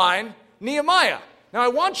undermine Nehemiah. Now, I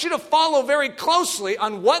want you to follow very closely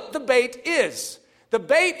on what the bait is. The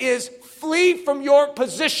bait is flee from your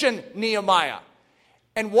position, Nehemiah.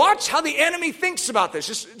 And watch how the enemy thinks about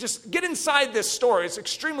this. Just get inside this story. It's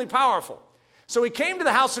extremely powerful. So he came to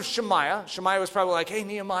the house of Shemaiah. Shemaiah was probably like, hey,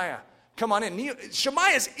 Nehemiah, come on in.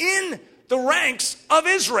 Shemaiah's in the ranks of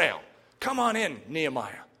Israel. Come on in,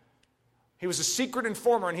 Nehemiah. He was a secret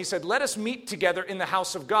informer, and he said, let us meet together in the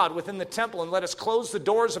house of God within the temple, and let us close the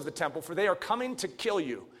doors of the temple, for they are coming to kill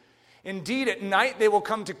you. Indeed, at night they will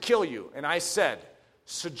come to kill you. And I said,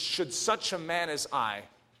 should such a man as I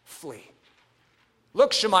flee?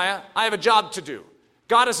 Look, Shemaiah, I have a job to do.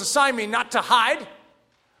 God has assigned me not to hide,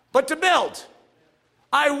 but to build.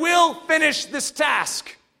 I will finish this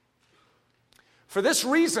task. For this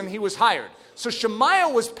reason, he was hired. So Shemaiah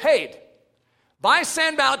was paid by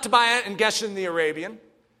Sanballat, Tobiah, and Geshem the Arabian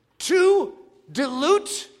to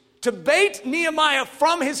bait Nehemiah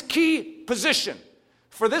from his key position.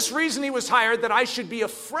 For this reason, he was hired, that I should be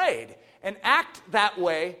afraid and act that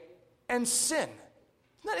way and sin.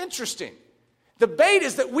 Isn't that interesting? The bait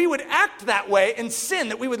is that we would act that way and sin,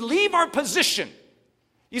 that we would leave our position.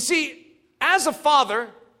 You see, as a father,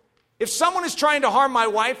 if someone is trying to harm my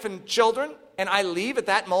wife and children, and I leave at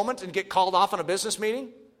that moment and get called off on a business meeting,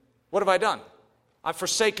 what have I done? I've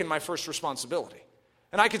forsaken my first responsibility.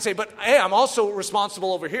 And I can say, but hey, I'm also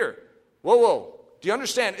responsible over here. Whoa. Do you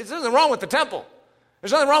understand? There's nothing wrong with the temple.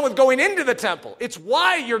 There's nothing wrong with going into the temple. It's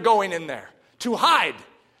why you're going in there, to hide.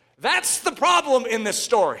 That's the problem in this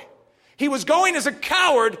story. He was going as a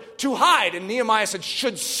coward to hide. And Nehemiah said,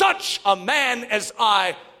 should such a man as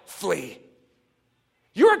I flee?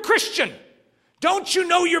 You're a Christian. Don't you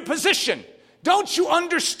know your position? Don't you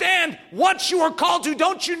understand what you are called to?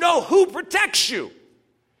 Don't you know who protects you?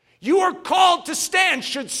 You are called to stand.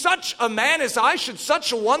 Should such a man as I, should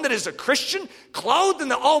such a one that is a Christian, clothed in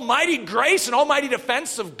the almighty grace and almighty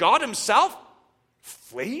defense of God himself,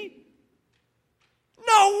 flee?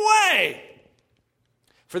 No way!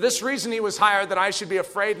 For this reason he was hired, that I should be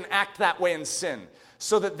afraid and act that way in sin,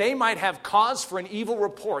 so that they might have cause for an evil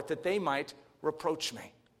report, that they might reproach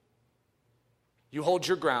me. You hold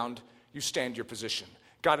your ground, you stand your position.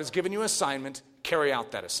 God has given you an assignment, carry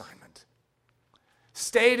out that assignment.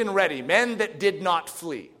 Stayed and ready, men that did not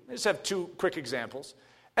flee. I just have two quick examples.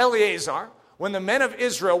 Eleazar, when the men of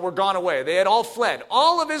Israel were gone away, they had all fled.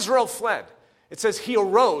 All of Israel fled. It says he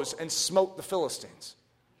arose and smote the Philistines.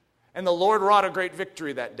 And the Lord wrought a great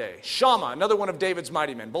victory that day. Shammah, another one of David's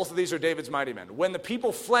mighty men. Both of these are David's mighty men. When the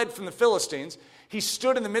people fled from the Philistines, he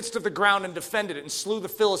stood in the midst of the ground and defended it and slew the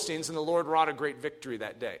Philistines, and the Lord wrought a great victory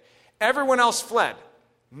that day. Everyone else fled,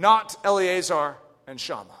 not Eleazar and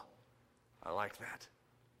Shammah. I like that.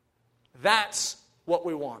 That's what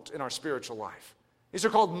we want in our spiritual life. These are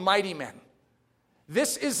called mighty men.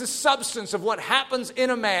 This is the substance of what happens in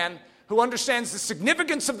a man who understands the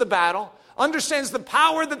significance of the battle, understands the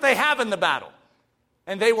power that they have in the battle,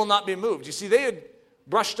 and they will not be moved. You see, they had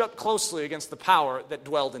brushed up closely against the power that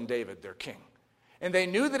dwelled in David, their king. And they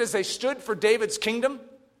knew that as they stood for David's kingdom,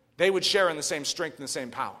 they would share in the same strength and the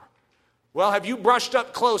same power. Well, have you brushed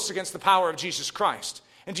up close against the power of Jesus Christ?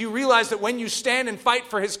 And do you realize that when you stand and fight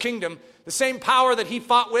for his kingdom, the same power that he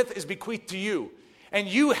fought with is bequeathed to you? And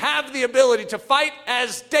you have the ability to fight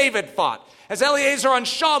as David fought, as Eleazar and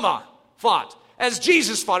Shammah fought, as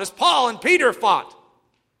Jesus fought, as Paul and Peter fought.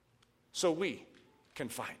 So we can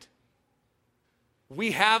fight.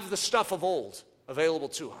 We have the stuff of old available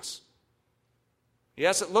to us.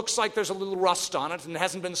 Yes, it looks like there's a little rust on it and it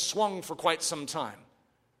hasn't been swung for quite some time.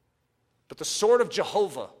 But the sword of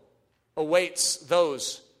Jehovah awaits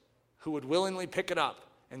those who would willingly pick it up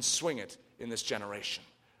and swing it in this generation.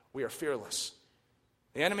 We are fearless.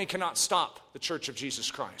 The enemy cannot stop the church of Jesus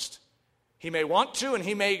Christ. He may want to, and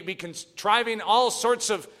he may be contriving all sorts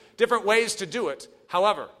of different ways to do it.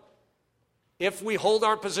 However, if we hold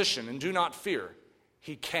our position and do not fear,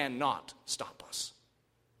 he cannot stop us.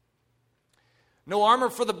 No armor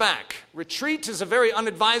for the back. Retreat is a very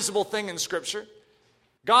unadvisable thing in Scripture.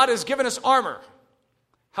 God has given us armor.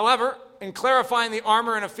 However, in clarifying the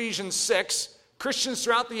armor in Ephesians 6, Christians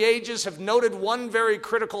throughout the ages have noted one very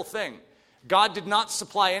critical thing. God did not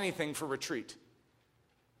supply anything for retreat.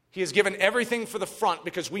 He has given everything for the front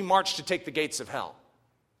because we march to take the gates of hell.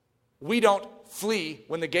 We don't flee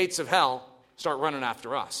when the gates of hell start running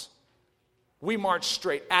after us. We march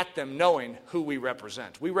straight at them knowing who we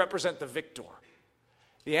represent. We represent the victor.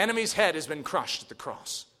 The enemy's head has been crushed at the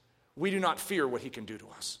cross. We do not fear what he can do to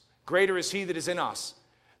us. Greater is he that is in us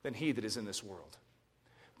than he that is in this world.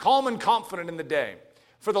 Calm and confident in the day.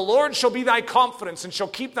 For the Lord shall be thy confidence and shall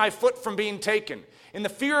keep thy foot from being taken. In the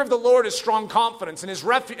fear of the Lord is strong confidence, and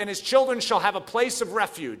his children shall have a place of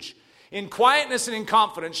refuge. In quietness and in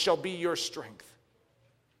confidence shall be your strength.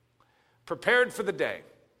 Prepared for the day.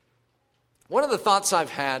 One of the thoughts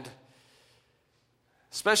I've had,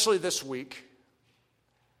 especially this week,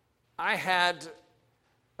 I had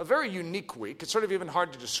a very unique week. It's sort of even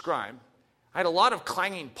hard to describe. I had a lot of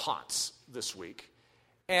clanging pots this week.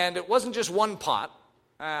 And it wasn't just one pot.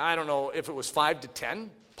 I don't know if it was 5 to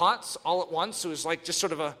 10 pots all at once. It was like just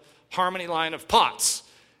sort of a harmony line of pots.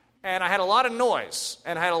 And I had a lot of noise.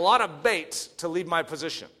 And I had a lot of bait to leave my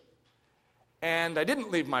position. And I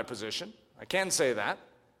didn't leave my position. I can say that.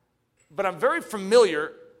 But I'm very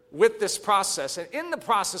familiar with this process. And in the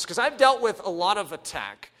process, because I've dealt with a lot of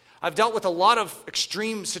attack, I've dealt with a lot of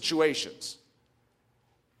extreme situations.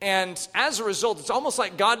 And as a result, it's almost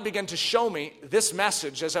like God began to show me this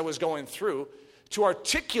message as I was going through to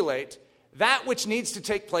articulate that which needs to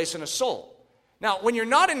take place in a soul. Now, when you're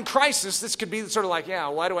not in crisis, this could be sort of like, yeah,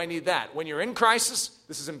 why do I need that? When you're in crisis,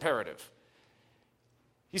 this is imperative.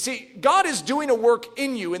 You see, God is doing a work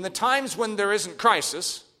in you in the times when there isn't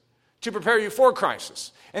crisis to prepare you for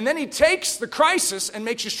crisis. And then he takes the crisis and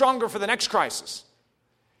makes you stronger for the next crisis.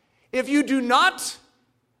 If you do not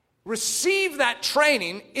receive that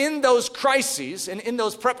training in those crises and in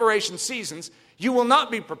those preparation seasons, you will not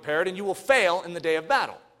be prepared and you will fail in the day of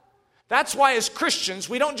battle. That's why as Christians,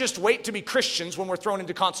 we don't just wait to be Christians when we're thrown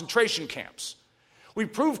into concentration camps. We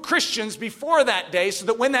prove Christians before that day so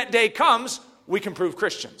that when that day comes, we can prove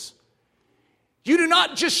Christians. You do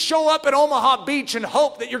not just show up at Omaha Beach and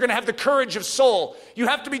hope that you're going to have the courage of soul. You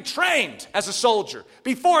have to be trained as a soldier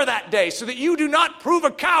before that day so that you do not prove a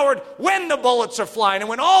coward when the bullets are flying and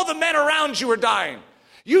when all the men around you are dying.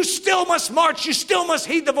 You still must march. You still must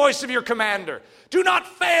heed the voice of your commander. Do not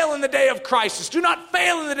fail in the day of crisis. Do not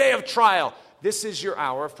fail in the day of trial. This is your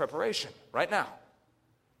hour of preparation right now.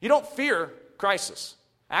 You don't fear crisis.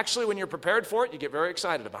 Actually, when you're prepared for it, you get very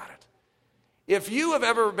excited about it. If you have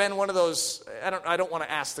ever been one of those, I don't want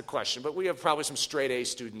to ask the question, but we have probably some straight A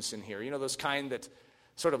students in here. You know, those kind that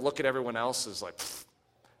sort of look at everyone else as like,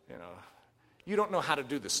 you know. you don't know how to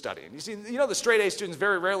do the study. And the straight A students,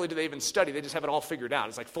 very rarely do they even study. They just have it all figured out.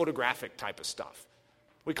 It's like photographic type of stuff.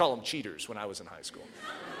 We call them cheaters when I was in high school.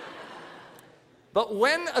 But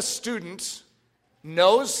when a student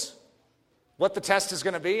knows what the test is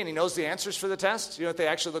going to be and he knows the answers for the test, you know what they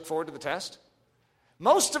actually look forward to the test?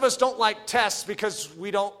 Most of us don't like tests because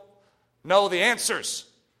we don't know the answers.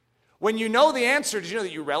 When you know the answer, did you know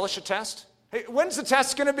that you relish a test? Hey, when's the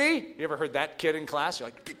test going to be? You ever heard that kid in class? You're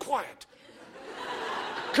like, be quiet.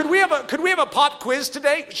 Could we have a pop quiz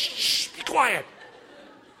today? Shh, be quiet.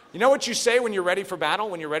 You know what you say when you're ready for battle,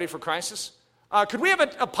 when you're ready for crisis? Could we have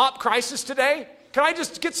a pop crisis today? Can I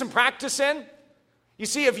just get some practice in? You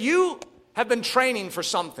see, if you have been training for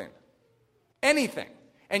something, anything,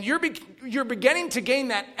 and you're beginning to gain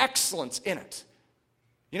that excellence in it,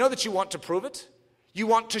 you know that you want to prove it? You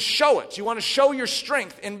want to show it. You want to show your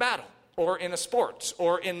strength in battle or in a sport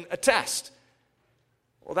or in a test.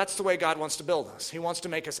 Well, that's the way God wants to build us. He wants to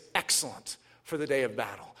make us excellent for the day of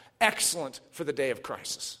battle, excellent for the day of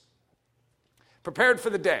crisis. Prepared for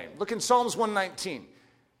the day. Look in Psalms 119.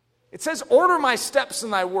 It says, order my steps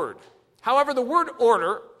in thy word. However, the word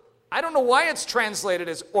order, I don't know why it's translated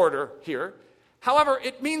as order here. However,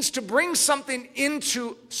 it means to bring something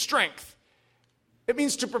into strength. It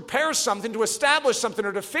means to prepare something, to establish something,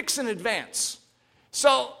 or to fix in advance.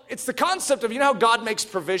 So it's the concept of, you know how God makes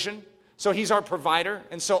provision? So he's our provider.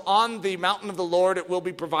 And so on the mountain of the Lord it will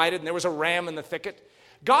be provided. And there was a ram in the thicket.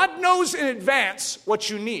 God knows in advance what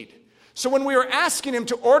you need. So when we are asking him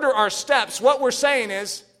to order our steps, what we're saying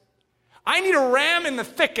is, I need a ram in the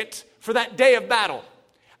thicket for that day of battle.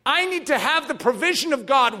 I need to have the provision of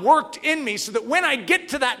God worked in me so that when I get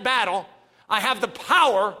to that battle, I have the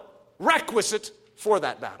power requisite for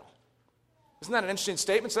that battle. Isn't that an interesting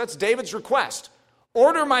statement? So that's David's request.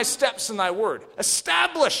 Order my steps in thy word.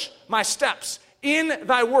 Establish my steps in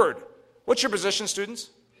thy word. What's your position,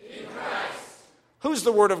 students? In Christ. Who's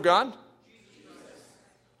the word of God? Jesus.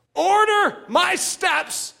 Order my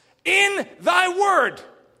steps in thy word.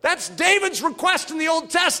 That's David's request in the Old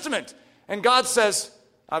Testament. And God says,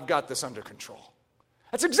 I've got this under control.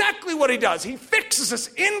 That's exactly what he does. He fixes us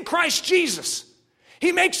in Christ Jesus.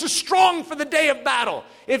 He makes us strong for the day of battle.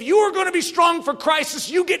 If you are going to be strong for crisis,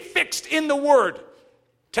 you get fixed in the word.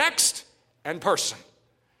 Text and person.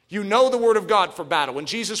 You know the word of God for battle. When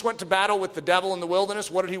Jesus went to battle with the devil in the wilderness,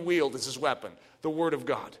 what did he wield as his weapon? The word of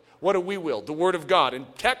God. What do we wield? The word of God in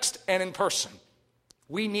text and in person.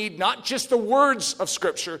 We need not just the words of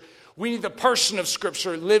Scripture, we need the person of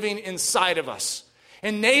Scripture living inside of us,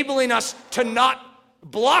 enabling us to not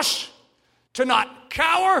blush, to not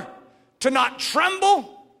cower, to not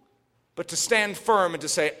tremble, but to stand firm and to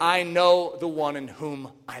say, I know the one in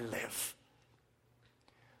whom I live.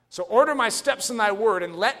 So order my steps in thy word,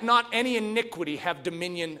 and let not any iniquity have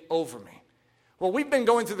dominion over me. Well, we've been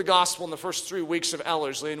going through the gospel in the first 3 weeks of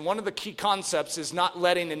Ellerslie, and one of the key concepts is not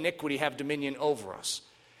letting iniquity have dominion over us.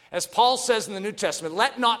 As Paul says in the New Testament,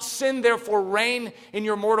 let not sin therefore reign in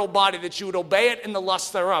your mortal body, that you would obey it in the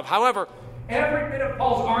lust thereof. However, every bit of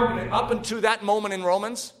Paul's argument up until that moment in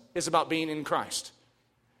Romans is about being in Christ.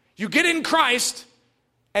 You get in Christ,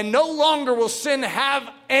 and no longer will sin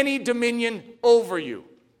have any dominion over you.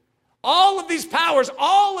 All of these powers,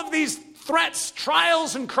 all of these threats,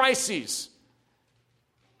 trials, and crises,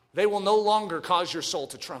 they will no longer cause your soul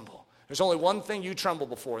to tremble. There's only one thing you tremble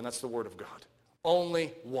before, and that's the word of God.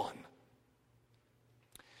 Only one.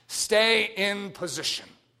 Stay in position.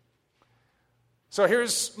 So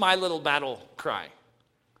here's my little battle cry.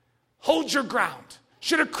 Hold your ground.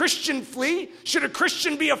 Should a Christian flee? Should a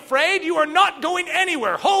Christian be afraid? You are not going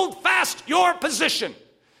anywhere. Hold fast your position.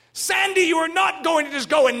 Sandy, you are not going to just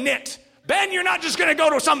go and knit. Ben, you're not just going to go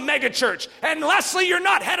to some mega church. And Leslie, you're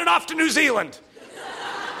not headed off to New Zealand.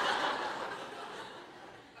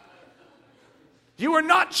 You are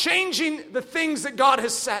not changing the things that God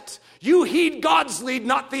has set. You heed God's lead,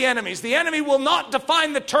 not the enemy's. The enemy will not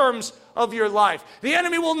define the terms of your life. The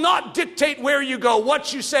enemy will not dictate where you go,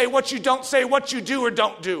 what you say, what you don't say, what you do or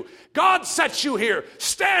don't do. God sets you here.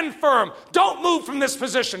 Stand firm. Don't move from this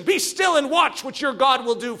position. Be still and watch what your God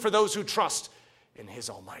will do for those who trust in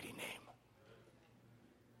his almighty name.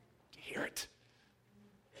 Do you hear it?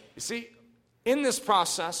 You see, in this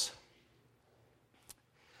process,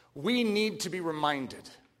 we need to be reminded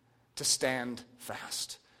to stand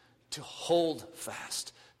fast, to hold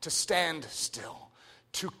fast, to stand still,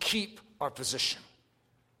 to keep our position.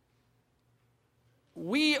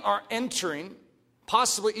 We are entering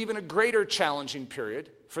possibly even a greater challenging period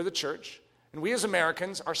for the church, and we as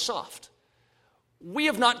Americans are soft. We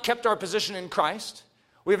have not kept our position in Christ.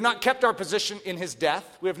 We have not kept our position in his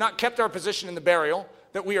death. We have not kept our position in the burial,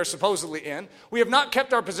 that we are supposedly in. We have not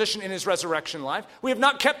kept our position in his resurrection life. We have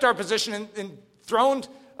not kept our position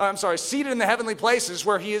seated in the heavenly places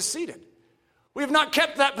where he is seated. We have not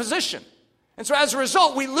kept that position. And so as a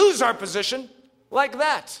result, we lose our position like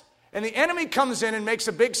that. And the enemy comes in and makes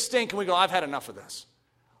a big stink, and we go, I've had enough of this.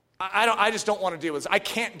 I just don't want to deal with this. I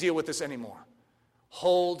can't deal with this anymore.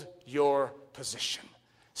 Hold your position.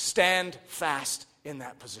 Stand fast in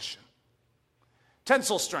that position.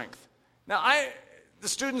 Tensile strength. Now, the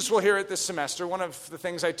students will hear it this semester. One of the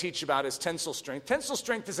things I teach about is tensile strength. Tensile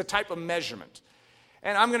strength is a type of measurement.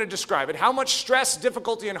 And I'm going to describe it. How much stress,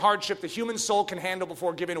 difficulty, and hardship the human soul can handle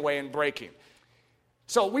before giving away and breaking.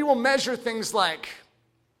 So we will measure things like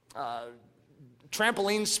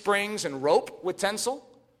trampoline springs and rope with tensile.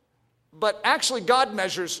 But actually, God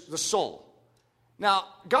measures the soul. Now,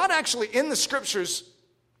 God actually, in the scriptures,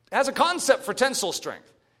 has a concept for tensile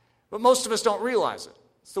strength. But most of us don't realize it.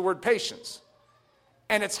 It's the word patience.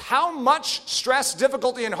 And it's how much stress,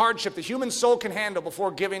 difficulty, and hardship the human soul can handle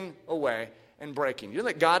before giving away and breaking. You know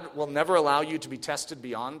that God will never allow you to be tested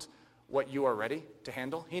beyond what you are ready to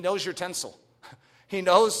handle? He knows your tensile. He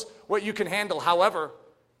knows what you can handle. However,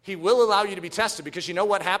 he will allow you to be tested, because you know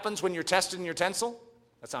what happens when you're tested in your tensile?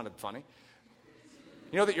 That sounded funny.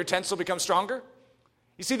 You know that your tensile becomes stronger?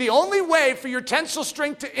 You see, the only way for your tensile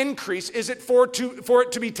strength to increase is for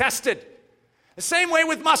it to be tested. The same way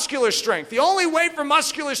with muscular strength. The only way for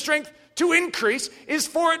muscular strength to increase is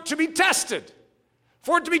for it to be tested,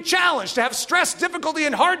 for it to be challenged, to have stress, difficulty,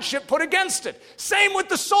 and hardship put against it. Same with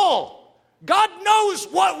the soul. God knows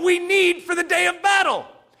what we need for the day of battle,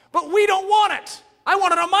 but we don't want it. I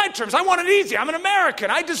want it on my terms. I want it easy. I'm an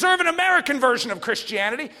American. I deserve an American version of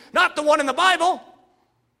Christianity, not the one in the Bible.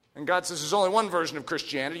 And God says there's only one version of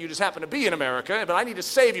Christianity. You just happen to be in America, but I need to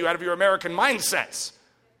save you out of your American mindsets.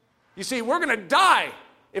 You see, we're going to die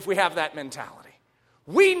if we have that mentality.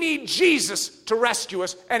 We need Jesus to rescue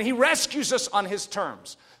us, and he rescues us on his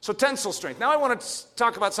terms. So tensile strength. Now I want to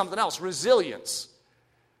talk about something else, resilience.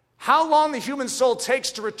 How long the human soul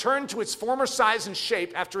takes to return to its former size and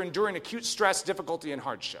shape after enduring acute stress, difficulty, and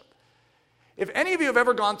hardship. If any of you have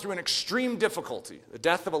ever gone through an extreme difficulty, the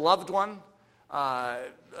death of a loved one,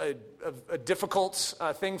 a difficult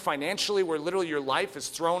thing financially where literally your life is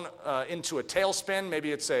thrown into a tailspin,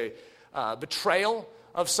 maybe it's a betrayal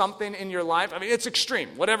of something in your life. I mean, it's extreme,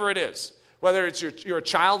 whatever it is. Whether it's you're a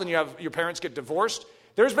child and your parents get divorced,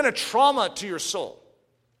 there's been a trauma to your soul.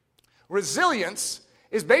 Resilience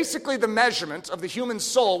is basically the measurement of the human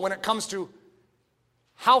soul when it comes to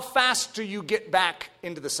how fast do you get back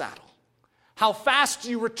into the saddle? How fast do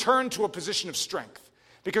you return to a position of strength?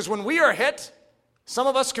 Because when we are hit, some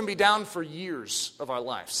of us can be down for years of our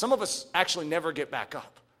life. Some of us actually never get back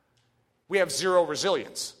up. We have zero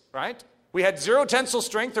resilience, right? We had zero tensile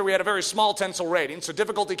strength, or we had a very small tensile rating, so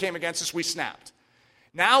difficulty came against us, we snapped.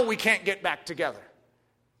 Now we can't get back together.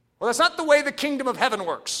 Well, that's not the way the kingdom of heaven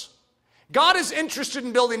works. God is interested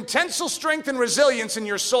in building tensile strength and resilience in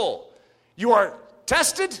your soul. You are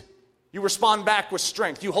tested, you respond back with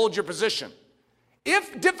strength. You hold your position.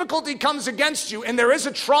 If difficulty comes against you and there is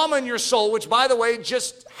a trauma in your soul, which, by the way,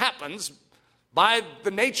 just happens by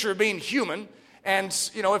the nature of being human, and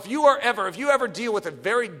if you ever deal with a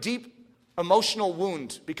very deep emotional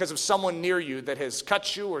wound because of someone near you that has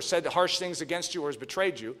cut you or said harsh things against you or has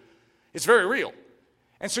betrayed you, it's very real.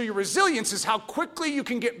 And so your resilience is how quickly you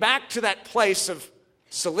can get back to that place of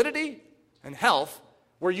solidity and health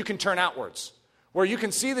where you can turn outwards, where you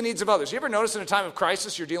can see the needs of others. You ever notice in a time of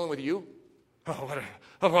crisis you're dealing with you?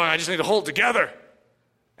 I just need to hold together.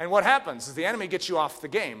 And what happens is the enemy gets you off the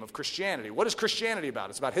game of Christianity. What is Christianity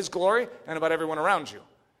about? It's about his glory and about everyone around you.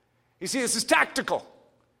 You see, this is tactical.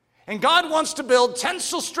 And God wants to build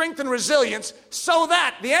tensile strength and resilience so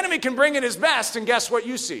that the enemy can bring in his best, and guess what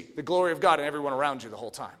you see? The glory of God and everyone around you the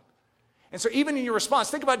whole time. And so even in your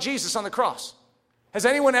response, think about Jesus on the cross. Has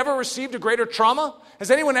anyone ever received a greater trauma?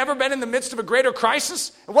 Has anyone ever been in the midst of a greater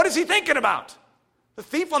crisis? And what is he thinking about? The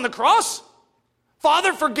thief on the cross?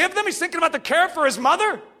 Father, forgive them. He's thinking about the care for his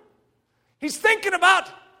mother. He's thinking about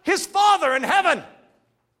his Father in heaven.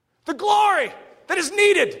 The glory that is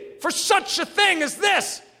needed for such a thing as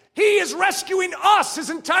this. He is rescuing us. His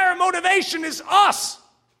entire motivation is us.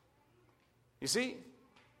 You see,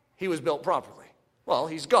 he was built properly. Well,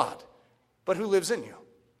 he's God. But who lives in you?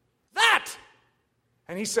 That.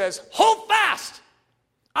 And he says, hold fast.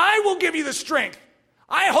 I will give you the strength.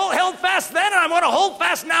 I held fast then, and I'm going to hold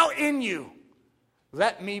fast now in you.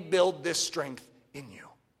 Let me build this strength in you.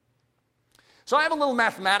 So I have a little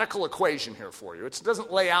mathematical equation here for you. It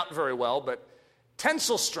doesn't lay out very well, but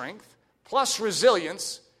tensile strength plus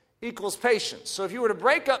resilience equals patience. So if you were to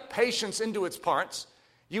break up patience into its parts,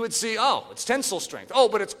 you would see, oh, it's tensile strength. Oh,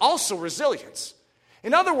 but it's also resilience.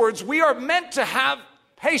 In other words, we are meant to have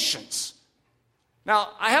patience.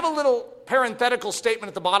 Now, I have a little parenthetical statement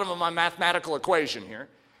at the bottom of my mathematical equation here,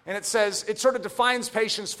 and it says, it sort of defines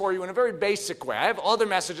patience for you in a very basic way. I have other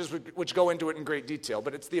messages which go into it in great detail,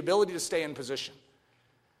 but it's the ability to stay in position.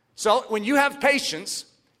 So, when you have patience,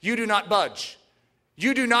 you do not budge.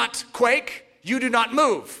 You do not quake. You do not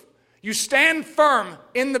move. You stand firm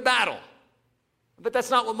in the battle. But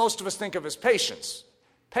that's not what most of us think of as patience.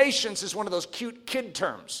 Patience is one of those cute kid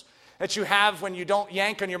terms that you have when you don't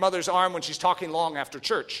yank on your mother's arm when she's talking long after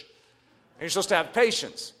church. And you're supposed to have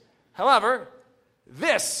patience. However,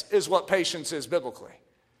 this is what patience is biblically.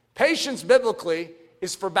 Patience biblically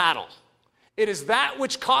is for battle. It is that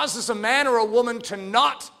which causes a man or a woman to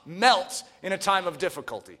not melt in a time of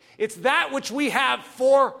difficulty. It's that which we have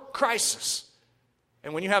for crisis.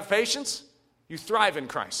 And when you have patience, you thrive in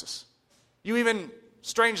crisis. You even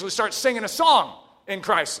strangely start singing a song in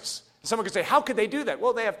crisis. And someone could say, how could they do that?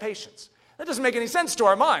 Well, they have patience. That doesn't make any sense to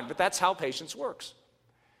our mind, but that's how patience works.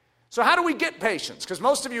 So how do we get patience? Because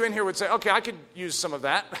most of you in here would say, okay, I could use some of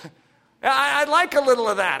that. I'd like a little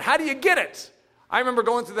of that. How do you get it? I remember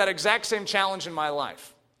going through that exact same challenge in my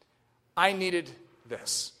life. I needed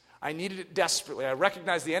this. I needed it desperately. I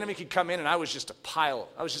recognized the enemy could come in and I was just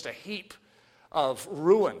a heap of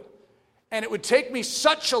ruin. And it would take me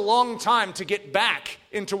such a long time to get back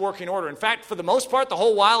into working order. In fact, for the most part, the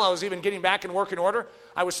whole while I was even getting back in working order,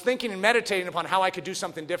 I was thinking and meditating upon how I could do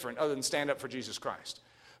something different other than stand up for Jesus Christ.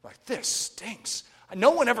 Like, this stinks.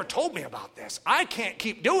 No one ever told me about this. I can't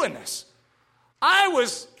keep doing this. I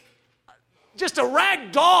was just a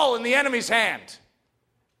rag doll in the enemy's hand.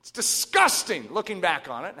 It's disgusting looking back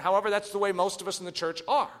on it. However, that's the way most of us in the church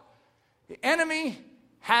are. The enemy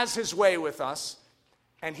has his way with us,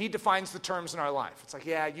 and he defines the terms in our life. It's like,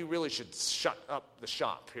 yeah, you really should shut up the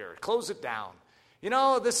shop here. Close it down. You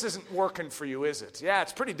know, this isn't working for you, is it? Yeah,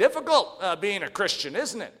 it's pretty difficult being a Christian,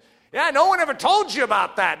 isn't it? Yeah, no one ever told you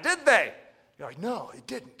about that, did they? You're like, no, it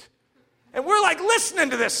didn't. And we're like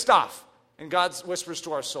listening to this stuff. And God whispers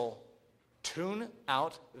to our soul, tune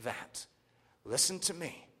out that. Listen to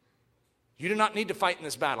me. You do not need to fight in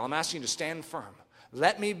this battle. I'm asking you to stand firm.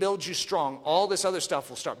 Let me build you strong. All this other stuff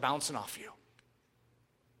will start bouncing off you.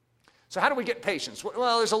 So how do we get patience?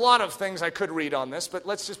 Well, there's a lot of things I could read on this, but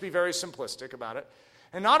let's just be very simplistic about it.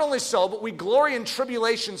 And not only so, but we glory in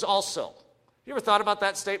tribulations also. You ever thought about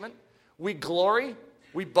that statement? We glory,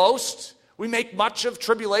 we boast, we make much of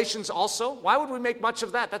tribulations also. Why would we make much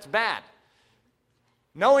of that? That's bad.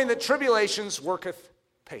 Knowing that tribulations worketh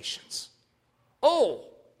patience. Oh,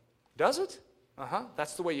 does it?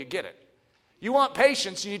 That's the way you get it. You want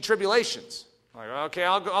patience, you need tribulations. Like, okay,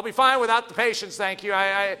 I'll be fine without the patience, thank you.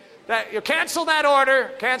 You cancel that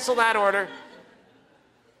order. Cancel that order.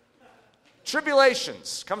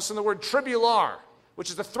 Tribulations comes from the word tribular, which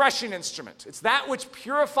is the threshing instrument. It's that which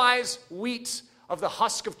purifies wheat of the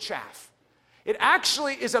husk of chaff. It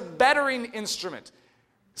actually is a bettering instrument.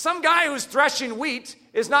 Some guy who's threshing wheat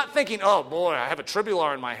is not thinking, oh boy, I have a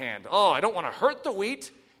tribular in my hand. Oh, I don't want to hurt the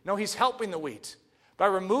wheat. No, he's helping the wheat by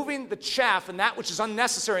removing the chaff and that which is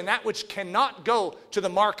unnecessary and that which cannot go to the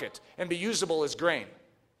market and be usable as grain.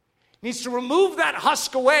 He needs to remove that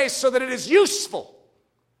husk away so that it is useful.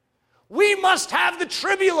 We must have the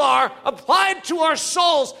tribular applied to our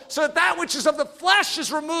souls so that that which is of the flesh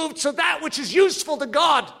is removed, so that which is useful to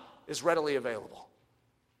God is readily available.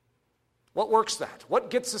 What works that? What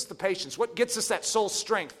gets us the patience? What gets us that soul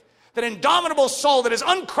strength? That indomitable soul that is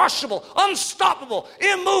uncrushable, unstoppable,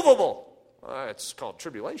 immovable. It's called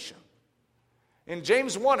tribulation. In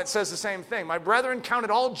James 1, it says the same thing. My brethren, count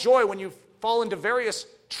it all joy when you fall into various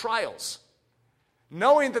trials,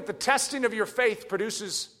 knowing that the testing of your faith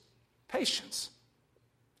produces patience.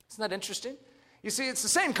 Isn't that interesting? You see, it's the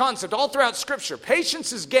same concept all throughout Scripture.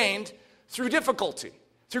 Patience is gained through difficulty,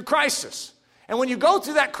 through crisis. And when you go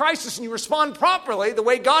through that crisis and you respond properly, the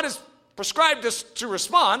way God has prescribed us to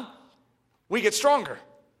respond, we get stronger.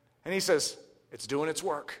 And he says, it's doing its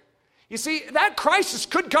work. You see, that crisis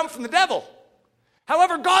could come from the devil.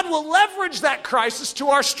 However, God will leverage that crisis to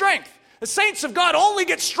our strength. The saints of God only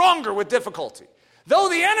get stronger with difficulty. Though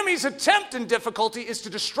the enemy's attempt in difficulty is to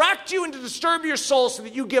distract you and to disturb your soul so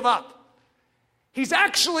that you give up, he's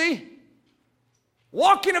actually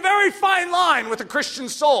walking a very fine line with a Christian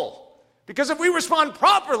soul. Because if we respond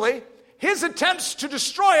properly, his attempts to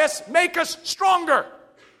destroy us make us stronger.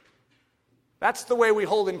 That's the way we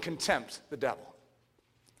hold in contempt the devil.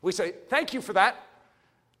 We say, thank you for that.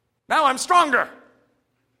 Now I'm stronger.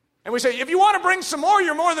 And we say, if you want to bring some more,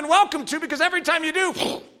 you're more than welcome to, because every time you do,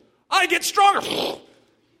 I get stronger.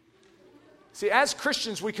 See, as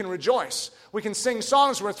Christians, we can rejoice. We can sing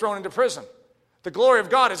songs when we're thrown into prison. The glory of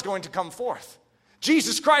God is going to come forth.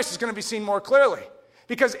 Jesus Christ is going to be seen more clearly.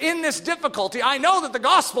 Because in this difficulty, I know that the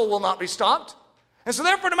gospel will not be stopped. And so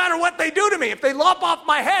therefore, no matter what they do to me, if they lop off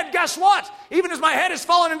my head, guess what? Even as my head is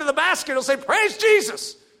fallen into the basket, it'll say, praise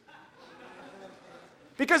Jesus.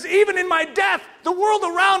 Because even in my death, the world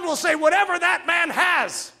around will say, whatever that man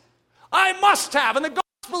has, I must have. And the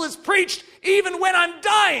gospel is preached even when I'm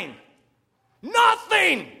dying.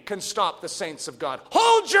 Nothing can stop the saints of God.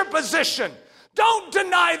 Hold your position. Don't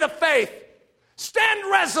deny the faith. Stand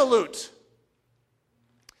resolute.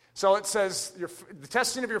 So it says, the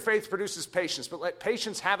testing of your faith produces patience, but let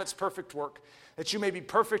patience have its perfect work, that you may be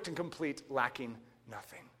perfect and complete, lacking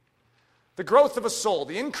nothing. The growth of a soul,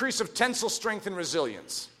 the increase of tensile strength and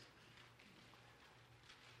resilience.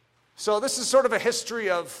 So this is sort of a history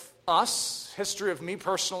of us, history of me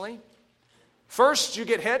personally. First, you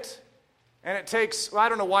get hit, and it takes, well, I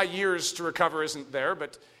don't know why years to recover isn't there,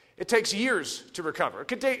 but it takes years to recover.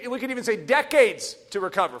 We could even say decades to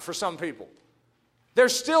recover for some people. They're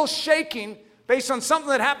still shaking based on something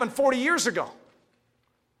that happened 40 years ago.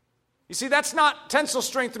 You see, that's not tensile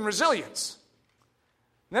strength and resilience.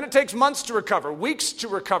 And then it takes months to recover, weeks to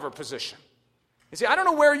recover position. You see, I don't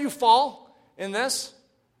know where you fall in this,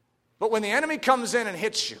 but when the enemy comes in and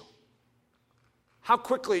hits you, how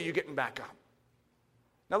quickly are you getting back up?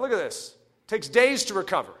 Now look at this. It takes days to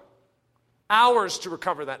recover, hours to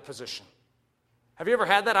recover that position. Have you ever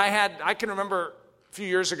had that? I can remember a few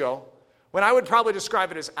years ago when I would probably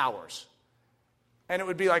describe it as hours. And it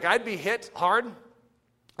would be like I'd be hit hard.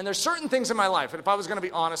 And there's certain things in my life, and if I was going to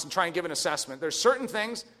be honest and try and give an assessment, there's certain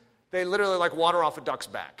things, they literally like water off a duck's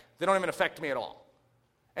back. They don't even affect me at all.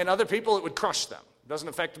 And other people, it would crush them. It doesn't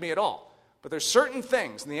affect me at all. But there's certain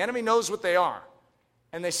things, and the enemy knows what they are.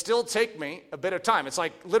 And they still take me a bit of time. It's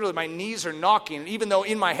like literally my knees are knocking. And even though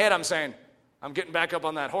in my head I'm saying, I'm getting back up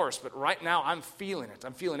on that horse. But right now I'm feeling it.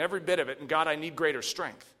 I'm feeling every bit of it. And God, I need greater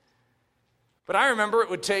strength. But I remember it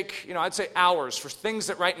would take, I'd say hours for things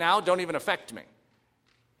that right now don't even affect me.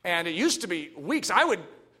 And it used to be weeks. I would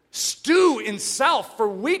stew in self for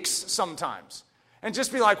weeks sometimes. And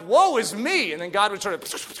just be like, woe is me. And then God would sort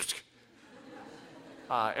of,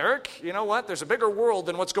 Eric, you know what? There's a bigger world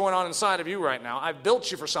than what's going on inside of you right now. I've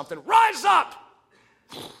built you for something. Rise up!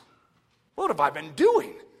 What have I been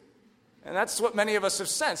doing? And that's what many of us have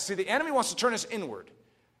sensed. See, the enemy wants to turn us inward.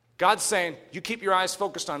 God's saying, you keep your eyes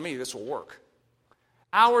focused on me, this will work.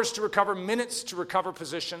 Hours to recover, minutes to recover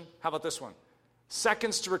position. How about this one?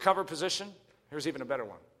 Seconds to recover position. Here's even a better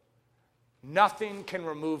one. Nothing can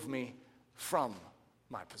remove me from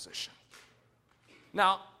my position.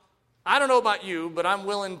 Now, I don't know about you, but I'm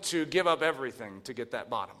willing to give up everything to get that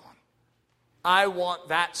bottom one. I want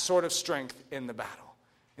that sort of strength in the battle.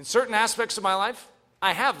 In certain aspects of my life,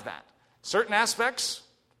 I have that. Certain aspects,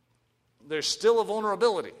 there's still a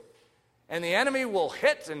vulnerability. And the enemy will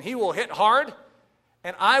hit, and he will hit hard.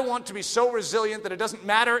 And I want to be so resilient that it doesn't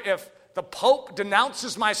matter if the Pope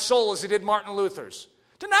denounces my soul as he did Martin Luther's.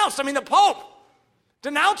 The Pope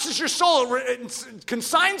denounces your soul,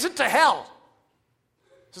 consigns it to hell.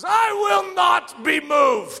 Says, I will not be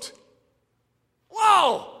moved.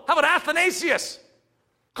 Whoa! How about Athanasius?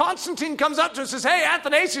 Constantine comes up to him and says, hey,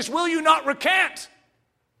 Athanasius, will you not recant?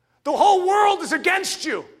 The whole world is against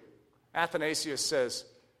you. Athanasius says,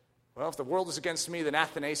 well, if the world is against me, then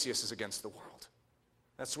Athanasius is against the world.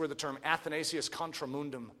 That's where the term Athanasius contra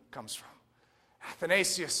mundum comes from.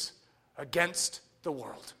 Athanasius against the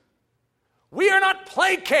world. We are not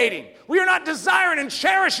placating. We are not desiring and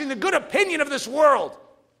cherishing the good opinion of this world.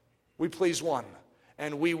 We please one,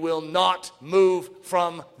 and we will not move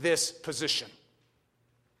from this position.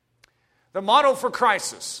 The motto for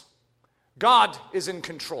crisis, God is in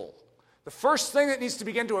control. The first thing that needs to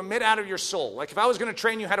begin to emit out of your soul, like if I was going to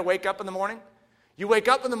train you how to wake up in the morning, you wake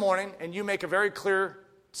up in the morning and you make a very clear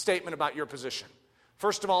statement about your position.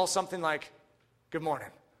 First of all, something like, good morning.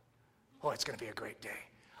 Oh, it's going to be a great day.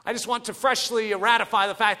 I just want to freshly ratify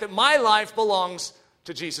the fact that my life belongs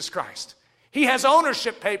to Jesus Christ. He has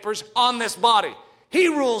ownership papers on this body. He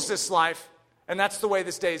rules this life, and that's the way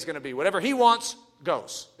this day is going to be. Whatever he wants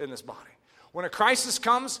goes in this body. When a crisis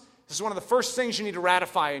comes, this is one of the first things you need to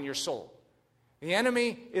ratify in your soul. The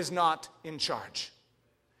enemy is not in charge.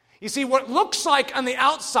 You see, what looks like on the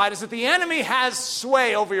outside is that the enemy has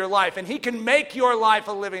sway over your life, and he can make your life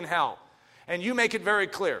a living hell. And you make it very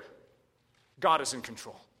clear, God is in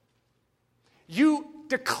control. You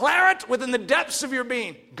declare it within the depths of your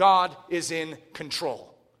being, God is in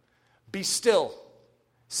control. Be still.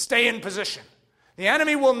 Stay in position. The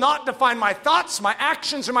enemy will not define my thoughts, my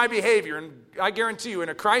actions, or my behavior. And I guarantee you, in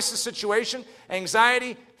a crisis situation,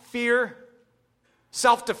 anxiety, fear,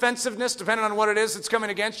 self-defensiveness, depending on what it is that's coming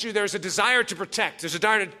against you, there's a desire to protect. There's a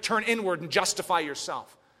desire to turn inward and justify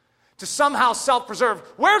yourself, to somehow self-preserve.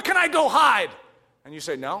 Where can I go hide? And you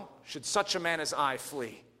say, no, should such a man as I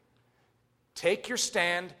flee? Take your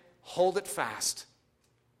stand, hold it fast.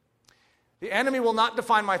 The enemy will not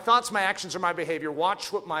define my thoughts, my actions, or my behavior.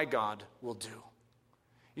 Watch what my God will do.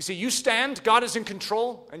 You see, you stand, God is in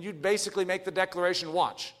control, and you basically make the declaration,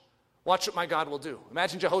 watch. Watch what my God will do.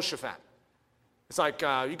 Imagine Jehoshaphat. It's like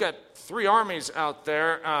you got 3 armies out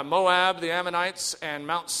there, Moab, the Ammonites, and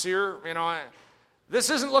Mount Seir. This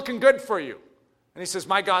isn't looking good for you. And he says,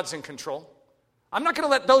 my God's in control. I'm not going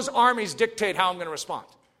to let those armies dictate how I'm going to respond.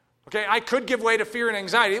 Okay, I could give way to fear and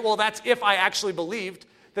anxiety. Well, that's if I actually believed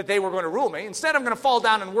that they were going to rule me. Instead, I'm going to fall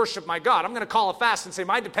down and worship my God. I'm going to call a fast and say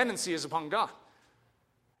my dependency is upon God.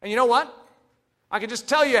 And you know what? I can just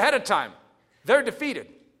tell you ahead of time, they're defeated.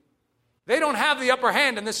 They don't have the upper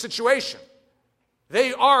hand in this situation.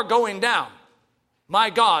 They are going down. My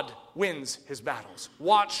God wins his battles.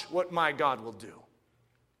 Watch what my God will do.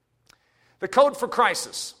 The code for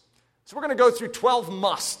crisis. So we're going to go through 12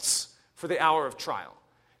 musts for the hour of trial.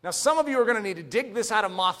 Now, some of you are going to need to dig this out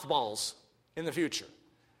of mothballs in the future.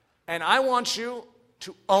 And I want you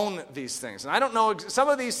to own these things. And I don't know, some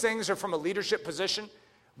of these things are from a leadership position,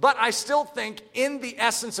 but I still think in the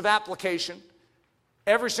essence of application,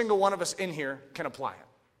 every single one of us in here can apply it.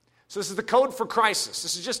 So this is the code for crisis.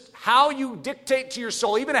 This is just how you dictate to your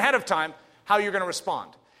soul, even ahead of time, how you're going to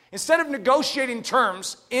respond. Instead of negotiating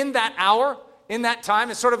terms in that hour, in that time,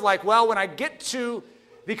 it's sort of like, well, when I get to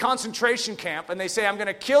the concentration camp and they say, I'm going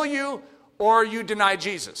to kill you or you deny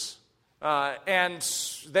Jesus. And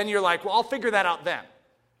then you're like, well, I'll figure that out then.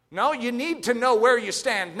 No, you need to know where you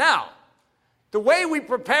stand now. The way we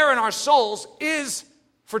prepare in our souls is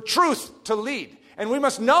for truth to lead. And we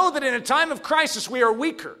must know that in a time of crisis, we are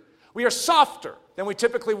weaker. We are softer than we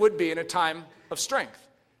typically would be in a time of strength.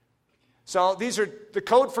 So these are the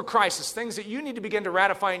code for crisis, things that you need to begin to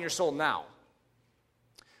ratify in your soul now.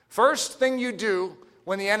 First thing you do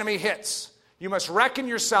when the enemy hits, you must reckon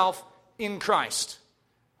yourself in Christ.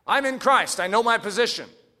 I'm in Christ. I know my position.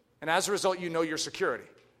 And as a result, you know your security.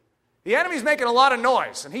 The enemy's making a lot of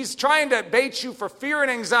noise, and he's trying to bait you for fear and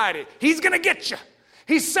anxiety. He's going to get you.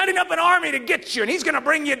 He's setting up an army to get you, and he's going to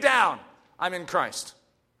bring you down. I'm in Christ.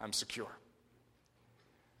 I'm secure.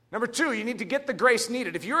 Number 2, you need to get the grace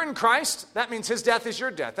needed. If you're in Christ, that means his death is your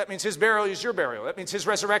death. That means his burial is your burial. That means his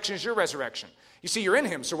resurrection is your resurrection. You see, you're in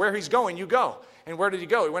him, so where he's going, you go. And where did he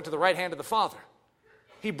go? He went to the right hand of the Father.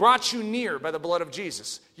 He brought you near by the blood of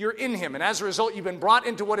Jesus. You're in him, and as a result, you've been brought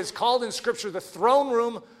into what is called in Scripture the throne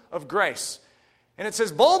room of grace. And it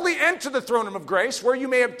says, boldly enter the throne room of grace where you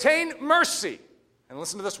may obtain mercy. And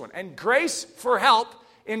listen to this one. And grace for help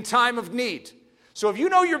in time of need. So if you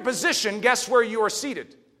know your position, guess where you are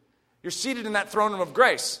seated? You're seated in that throne room of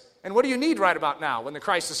grace. And what do you need right about now when the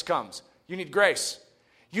crisis comes? You need grace.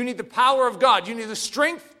 You need the power of God. You need the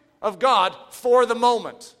strength of God for the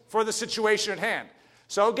moment, for the situation at hand.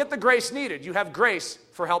 So get the grace needed. You have grace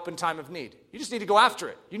for help in time of need. You just need to go after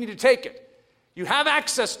it. You need to take it. You have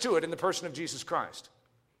access to it in the person of Jesus Christ.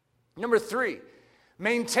 Number 3,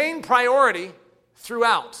 maintain priority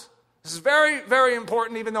throughout. This is very, very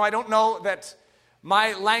important, even though I don't know that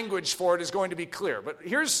my language for it is going to be clear. But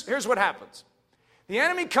here's what happens. The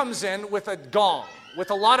enemy comes in with a gong,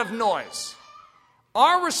 with a lot of noise.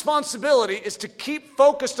 Our responsibility is to keep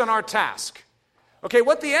focused on our task. Okay,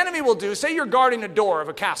 what the enemy will do, say you're guarding a door of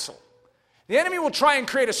a castle. The enemy will try and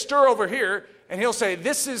create a stir over here, and he'll say,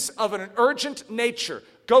 this is of an urgent nature.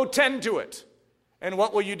 Go tend to it. And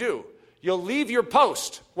what will you do? You'll leave your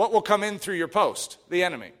post. What will come in through your post? The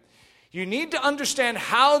enemy. You need to understand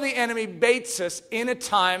how the enemy baits us in a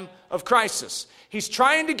time of crisis. He's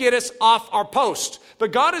trying to get us off our post.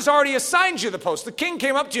 But God has already assigned you the post. The king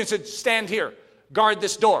came up to you and said, stand here, guard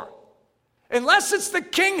this door. Unless it's the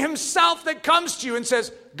king himself that comes to you and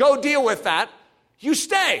says, go deal with that, you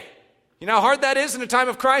stay. You know how hard that is in a time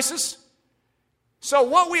of crisis? So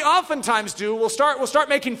what we oftentimes do, we'll start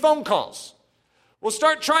making phone calls. We'll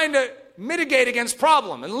start trying to mitigate against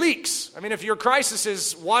problem and leaks. I mean, if your crisis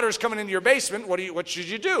is water's coming into your basement, what should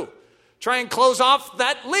you do? Try and close off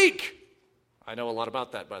that leak. I know a lot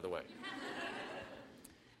about that, by the way.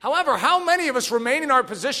 However, how many of us remain in our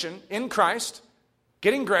position in Christ,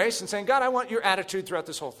 getting grace and saying, God, I want your attitude throughout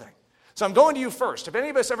this whole thing. So I'm going to you first. Have any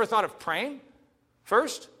of us ever thought of praying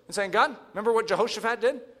first and saying, God, remember what Jehoshaphat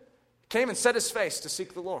did? Came and set his face to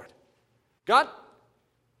seek the Lord. God,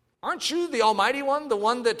 aren't you the Almighty One, the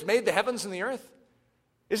one that made the heavens and the earth?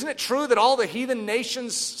 Isn't it true that all the heathen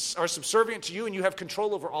nations are subservient to you and you have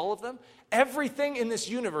control over all of them? Everything in this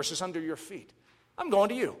universe is under your feet. I'm going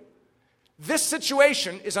to you. This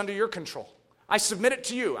situation is under your control. I submit it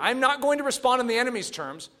to you. I'm not going to respond on the enemy's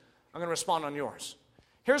terms. I'm going to respond on yours.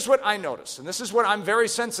 Here's what I notice, and this is what I'm very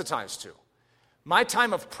sensitized to. My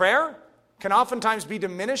time of prayer can oftentimes be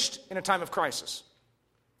diminished in a time of crisis.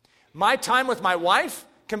 My time with my wife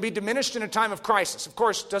can be diminished in a time of crisis. Of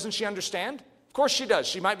course, doesn't she understand? Of course she does.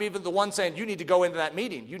 She might be even the one saying, you need to go into that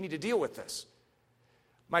meeting. You need to deal with this.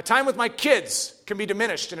 My time with my kids can be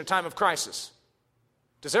diminished in a time of crisis.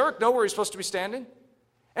 Does Eric know where he's supposed to be standing?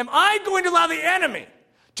 Am I going to allow the enemy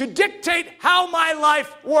to dictate how my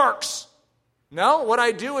life works? No, what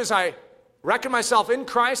I do is I reckon myself in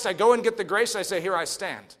Christ. I go and get the grace. I say, here I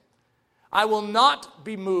stand. I will not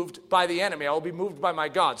be moved by the enemy. I will be moved by my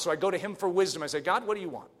God. So I go to him for wisdom. I say, God, what do you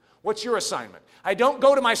want? What's your assignment? I don't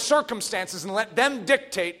go to my circumstances and let them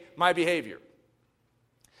dictate my behavior.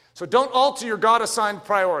 So don't alter your God-assigned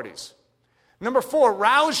priorities. Number 4,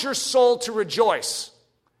 rouse your soul to rejoice.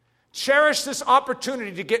 Cherish this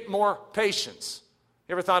opportunity to get more patience.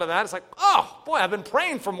 You ever thought of that? It's like, oh, boy, I've been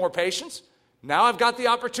praying for more patience. Now I've got the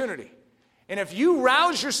opportunity. And if you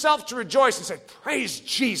rouse yourself to rejoice and say, praise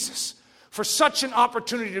Jesus for such an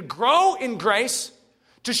opportunity to grow in grace,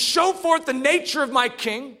 to show forth the nature of my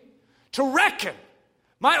King, to reckon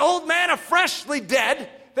my old man afreshly dead,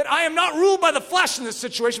 that I am not ruled by the flesh in this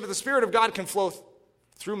situation, but the Spirit of God can flow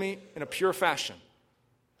through me in a pure fashion.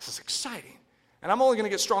 This is exciting. And I'm only going to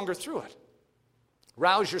get stronger through it.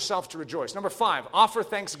 Rouse yourself to rejoice. Number 5, offer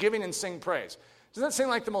thanksgiving and sing praise. Doesn't that seem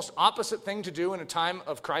like the most opposite thing to do in a time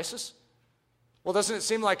of crisis? Well, doesn't it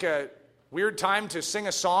seem like a weird time to sing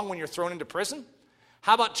a song when you're thrown into prison?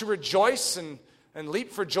 How about to rejoice and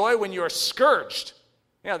leap for joy when you are scourged?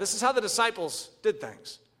 Yeah, this is how the disciples did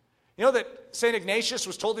things. You know that St. Ignatius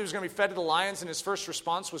was told he was going to be fed to the lions, and his first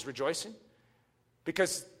response was rejoicing?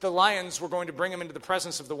 Because the lions were going to bring him into the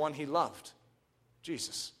presence of the one he loved,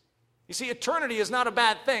 Jesus. You see, eternity is not a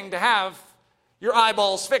bad thing to have your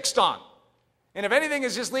eyeballs fixed on. And if anything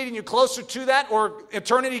is just leading you closer to that, or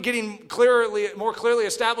eternity getting more clearly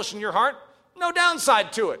established in your heart, no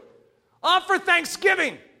downside to it. Offer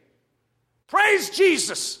thanksgiving. Praise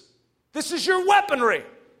Jesus. This is your weaponry.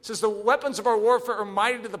 It says the weapons of our warfare are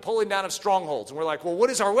mighty to the pulling down of strongholds. And we're like, well, what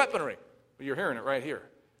is our weaponry? Well, you're hearing it right here.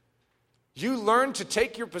 You learn to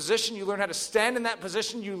take your position. You learn how to stand in that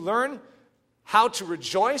position. You learn how to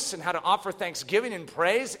rejoice and how to offer thanksgiving and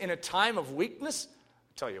praise in a time of weakness.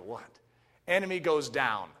 I'll tell you what, enemy goes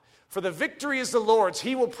down. For the victory is the Lord's.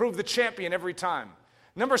 He will prove the champion every time.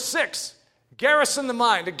 Number 6, garrison the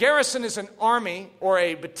mind. A garrison is an army or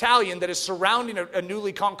a battalion that is surrounding a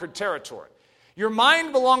newly conquered territory. Your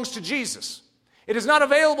mind belongs to Jesus. It is not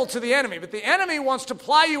available to the enemy, but the enemy wants to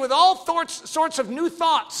ply you with all sorts of new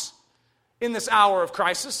thoughts in this hour of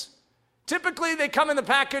crisis. Typically, they come in the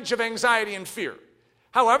package of anxiety and fear.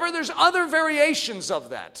 However, there's other variations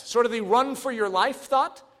of that, sort of the run for your life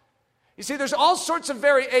thought. You see, there's all sorts of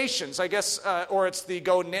variations, I guess, or it's the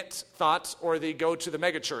go knit thought, or the go to the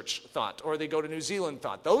megachurch thought, or the go to New Zealand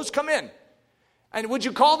thought. Those come in. And would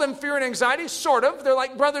you call them fear and anxiety? Sort of. They're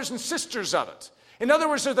like brothers and sisters of it. In other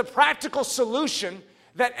words, they're the practical solution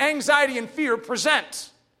that anxiety and fear present.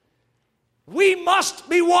 We must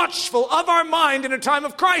be watchful of our mind in a time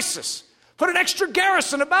of crisis. Put an extra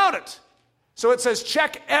garrison about it. So it says,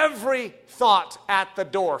 check every thought at the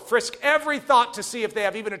door. Frisk every thought to see if they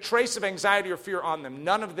have even a trace of anxiety or fear on them.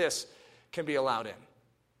 None of this can be allowed in.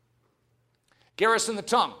 Garrison the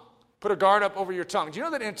tongue. Put a guard up over your tongue. Do you know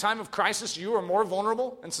that in a time of crisis, you are more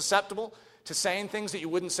vulnerable and susceptible to saying things that you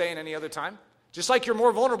wouldn't say in any other time? Just like you're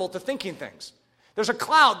more vulnerable to thinking things. There's a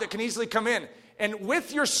cloud that can easily come in. And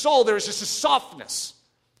with your soul, there's just a softness.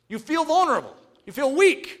 You feel vulnerable. You feel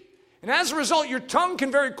weak. And as a result, your tongue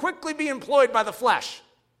can very quickly be employed by the flesh.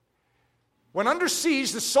 When under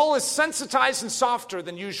siege, the soul is sensitized and softer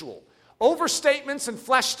than usual. Overstatements and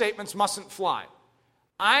flesh statements mustn't fly.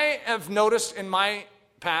 I have noticed in my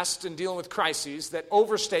past in dealing with crises that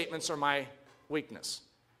overstatements are my weakness.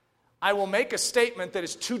 I will make a statement that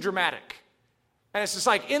is too dramatic. And it's just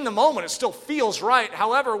like in the moment, it still feels right.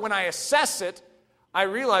 However, when I assess it, I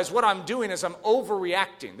realize what I'm doing is I'm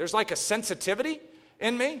overreacting. There's like a sensitivity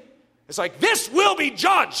in me. It's like, this will be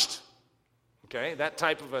judged. Okay, that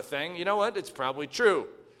type of a thing. You know what? It's probably true.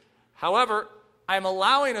 However, I'm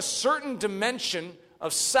allowing a certain dimension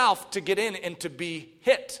of self to get in and to be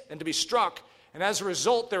hit and to be struck. And as a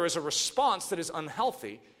result, there is a response that is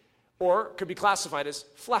unhealthy or could be classified as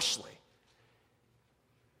fleshly.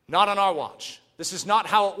 Not on our watch. This is not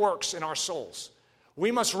how it works in our souls. we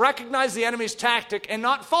must recognize the enemy's tactic and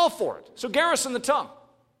not fall for it. So garrison the tongue.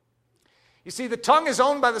 You see, the tongue is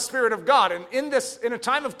owned by the Spirit of God, and in a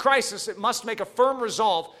time of crisis, it must make a firm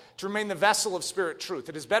resolve to remain the vessel of Spirit truth.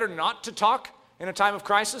 It is better not to talk in a time of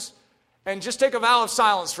crisis and just take a vow of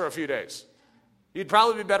silence for a few days. You'd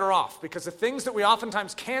probably be better off, because the things that we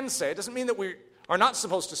oftentimes can say, it doesn't mean that we are not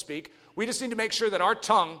supposed to speak. We just need to make sure that our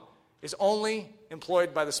tongue is only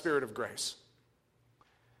employed by the Spirit of grace.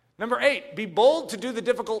 Number 8, be bold to do the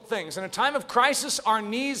difficult things. In a time of crisis, our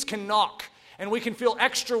knees can knock, and we can feel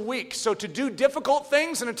extra weak. So to do difficult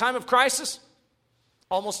things in a time of crisis,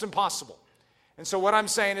 almost impossible. And so what I'm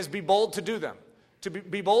saying is be bold to do them.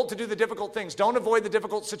 Be bold to do the difficult things. Don't avoid the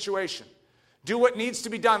difficult situation. Do what needs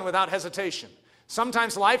to be done without hesitation.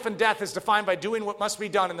 Sometimes life and death is defined by doing what must be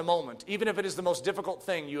done in the moment, even if it is the most difficult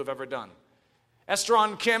thing you have ever done.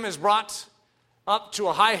 Estron Kim is brought up to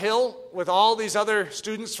a high hill with all these other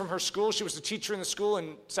students from her school. She was the teacher in the school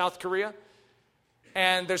in South Korea.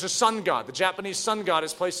 And there's a sun god. The Japanese sun god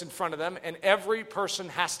is placed in front of them, and every person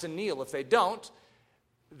has to kneel. If they don't,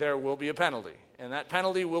 there will be a penalty. And that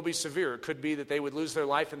penalty will be severe. It could be that they would lose their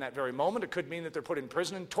life in that very moment. It could mean that they're put in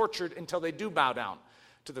prison and tortured until they do bow down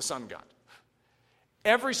to the sun god.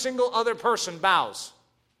 Every single other person bows.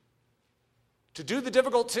 To do the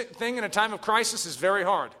difficult thing in a time of crisis is very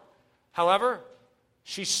hard. However,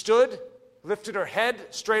 she stood, lifted her head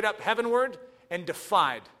straight up heavenward, and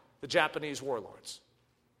defied the Japanese warlords.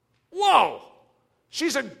 Whoa!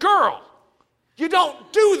 She's a girl! You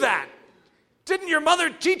don't do that! Didn't your mother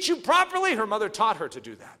teach you properly? Her mother taught her to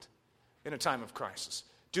do that in a time of crisis.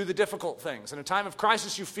 Do the difficult things. In a time of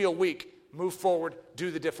crisis, you feel weak. Move forward, do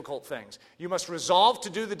the difficult things. You must resolve to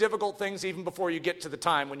do the difficult things even before you get to the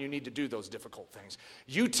time when you need to do those difficult things.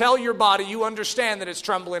 You tell your body, you understand that it's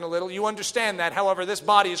trembling a little. You understand that, however, this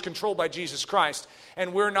body is controlled by Jesus Christ,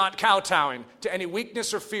 and we're not kowtowing to any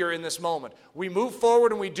weakness or fear in this moment. We move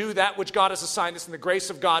forward and we do that which God has assigned us, and the grace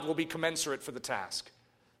of God will be commensurate for the task.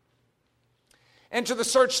 Enter the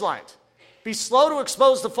searchlight. Be slow to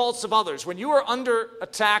expose the faults of others. When you are under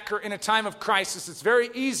attack or in a time of crisis, it's very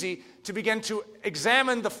easy to begin to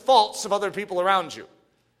examine the faults of other people around you.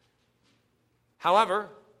 However,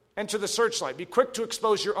 enter the searchlight. Be quick to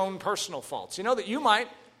expose your own personal faults. You know that you might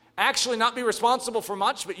actually not be responsible for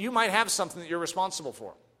much, but you might have something that you're responsible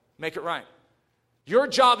for. Make it right. Your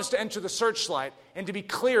job is to enter the searchlight and to be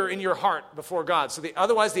clear in your heart before God. So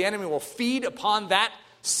otherwise the enemy will feed upon that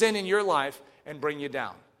sin in your life and bring you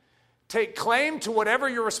down. Take claim to whatever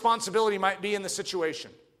your responsibility might be in the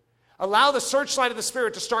situation. Allow the searchlight of the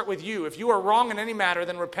Spirit to start with you. If you are wrong in any matter,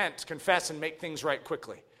 then repent, confess, and make things right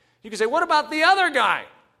quickly. You can say, what about the other guy?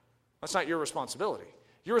 That's not your responsibility.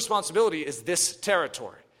 Your responsibility is this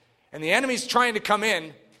territory. And the enemy's trying to come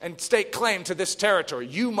in and stake claim to this territory.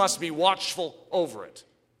 You must be watchful over it.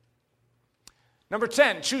 Number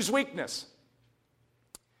 10, choose weakness.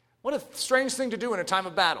 What a strange thing to do in a time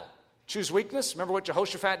of battle. Choose weakness. Remember what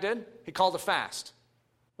Jehoshaphat did? He called a fast.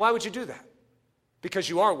 Why would you do that? Because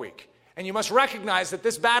you are weak. And you must recognize that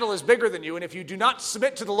this battle is bigger than you, and if you do not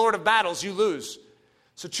submit to the Lord of battles, you lose.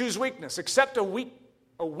 So choose weakness. Accept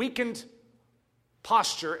a weakened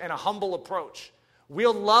posture and a humble approach.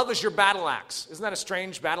 Wield love as your battle axe. Isn't that a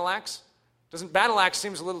strange battle axe? Battle axe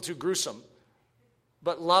seems a little too gruesome,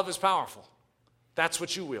 but love is powerful. That's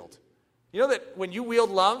what you wield. You know that when you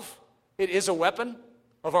wield love, it is a weapon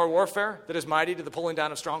of our warfare that is mighty to the pulling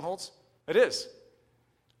down of strongholds? It is.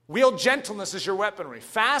 Wield gentleness as your weaponry.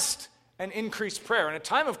 Fast and increase prayer. In a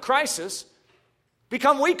time of crisis,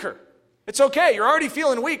 become weaker. It's okay. You're already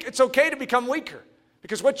feeling weak. It's okay to become weaker.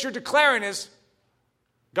 Because what you're declaring is,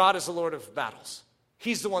 God is the Lord of battles.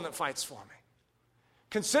 He's the one that fights for me.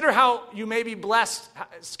 Consider how you may be blessed.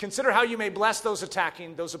 Consider how you may bless those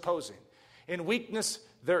attacking, those opposing. In weakness,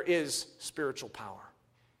 there is spiritual power.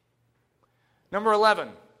 Number 11,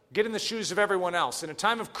 get in the shoes of everyone else. In a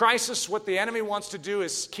time of crisis, what the enemy wants to do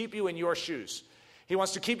is keep you in your shoes. He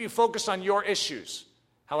wants to keep you focused on your issues.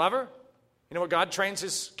 However, you know what God trains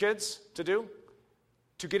his kids to do?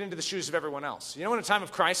 To get into the shoes of everyone else. You know, in a time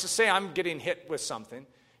of crisis, say I'm getting hit with something.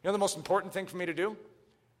 You know the most important thing for me to do?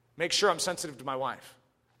 Make sure I'm sensitive to my wife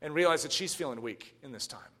and realize that she's feeling weak in this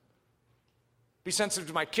time. Be sensitive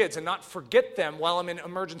to my kids and not forget them while I'm in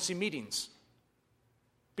emergency meetings.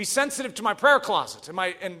 Be sensitive to my prayer closet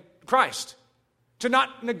and Christ. To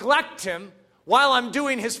not neglect him while I'm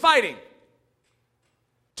doing his fighting.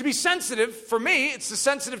 To be sensitive, for me, it's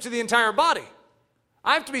sensitive to the entire body.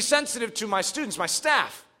 I have to be sensitive to my students, my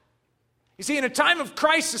staff. You see, in a time of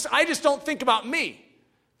crisis, I just don't think about me.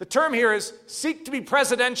 The term here is seek to be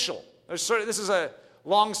presidential. This is a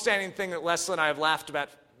long-standing thing that Leslie and I have laughed about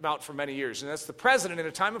about for many years, and that's the president in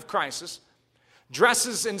a time of crisis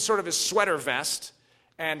dresses in sort of his sweater vest,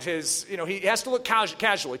 and his, he has to look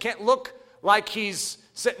casual. He can't look like he's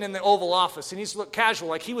sitting in the Oval Office. He needs to look casual,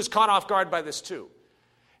 like he was caught off guard by this too.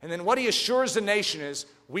 And then what he assures the nation is,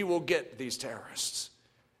 we will get these terrorists.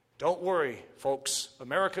 Don't worry, folks.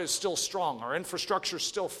 America is still strong. Our infrastructure is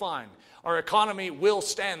still fine. Our economy will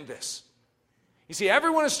stand this. You see,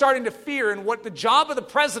 everyone is starting to fear, and what the job of the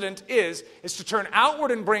president is to turn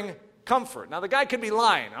outward and bring comfort. Now, the guy could be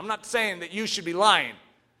lying. I'm not saying that you should be lying.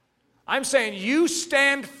 I'm saying you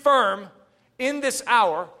stand firm in this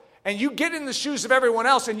hour, and you get in the shoes of everyone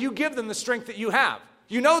else, and you give them the strength that you have.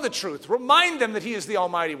 You know the truth. Remind them that he is the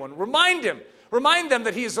Almighty One. Remind them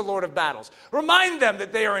that he is the Lord of battles. Remind them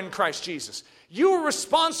that they are in Christ Jesus. You are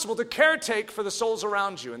responsible to caretake for the souls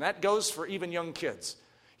around you, and that goes for even young kids.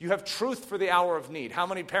 You have truth for the hour of need. How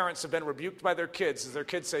many parents have been rebuked by their kids as their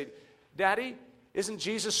kids say, Daddy, isn't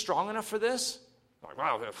Jesus strong enough for this? Like,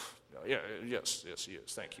 wow, yes, he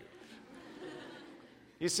is. Thank you.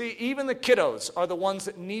 You see, even the kiddos are the ones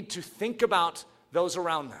that need to think about those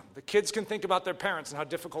around them. The kids can think about their parents and how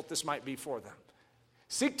difficult this might be for them.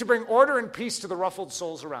 Seek to bring order and peace to the ruffled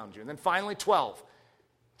souls around you. And then finally, 12,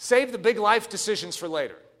 save the big life decisions for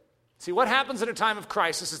later. See, what happens in a time of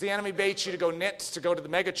crisis is the enemy baits you to go knit, to go to the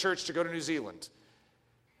mega church, to go to New Zealand.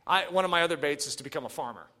 One of my other baits is to become a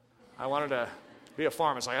farmer. I wanted to be a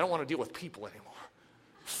farmer. It's like, I don't want to deal with people anymore.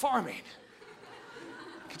 Farming.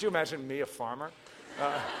 Could you imagine me, a farmer?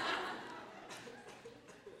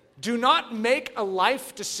 Do not make a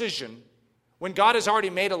life decision when God has already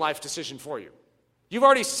made a life decision for you. You've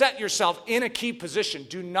already set yourself in a key position.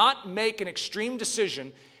 Do not make an extreme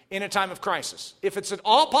decision in a time of crisis. If it's at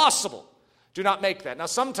all possible, do not make that. Now,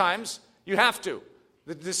 sometimes you have to.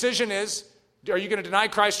 The decision is, are you going to deny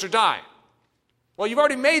Christ or die? Well, you've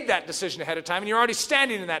already made that decision ahead of time, and you're already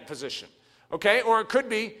standing in that position. Okay? Or it could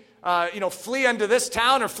be, flee unto this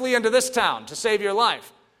town or flee unto this town to save your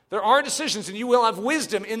life. There are decisions, and you will have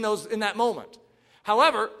wisdom in that moment.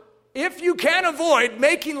 However, if you can avoid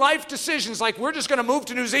making life decisions like we're just going to move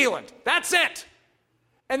to New Zealand, that's it.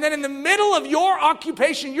 And then in the middle of your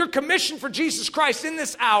occupation, your commission for Jesus Christ in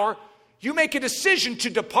this hour, you make a decision to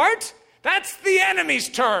depart, that's the enemy's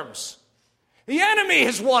terms. The enemy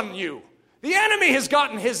has won you. The enemy has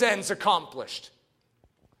gotten his ends accomplished.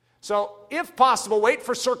 So, if possible, wait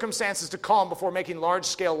for circumstances to calm before making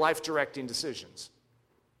large-scale life-directing decisions.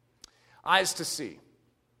 Eyes to see.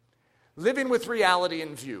 Living with reality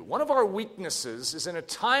in view. One of our weaknesses is in a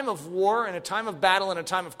time of war, in a time of battle, in a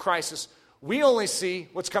time of crisis, we only see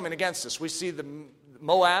what's coming against us. We see the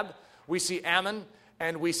Moab, we see Ammon,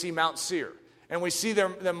 and we see Mount Seir. And we see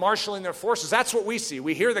them marshaling their forces. That's what we see.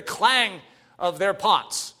 We hear the clang of their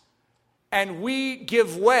pots. And we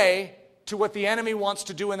give way to what the enemy wants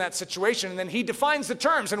to do in that situation. And then he defines the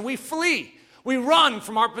terms, and we flee. We run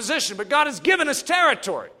from our position. But God has given us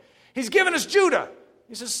territory. He's given us Judah.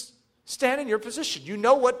 He says, stand in your position. You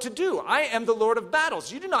know what to do. I am the Lord of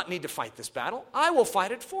battles. You do not need to fight this battle. I will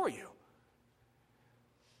fight it for you.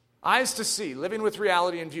 Eyes to see, living with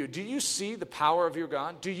reality in view. Do you see the power of your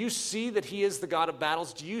God? Do you see that he is the God of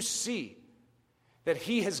battles? Do you see that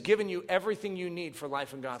he has given you everything you need for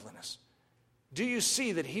life and godliness? Do you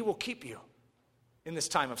see that he will keep you in this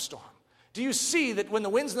time of storm? Do you see that when the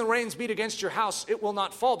winds and the rains beat against your house, it will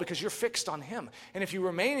not fall because you're fixed on him? And if you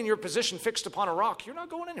remain in your position fixed upon a rock, you're not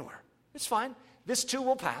going anywhere. It's fine. This too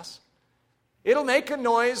will pass. It'll make a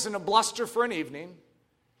noise and a bluster for an evening.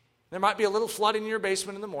 There might be a little flooding in your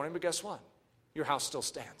basement in the morning, but guess what? Your house still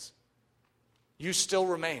stands. You still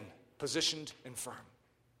remain positioned and firm.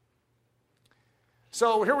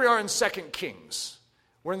 So here we are in 2 Kings.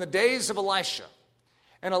 We're in the days of Elisha.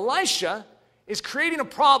 And Elisha is creating a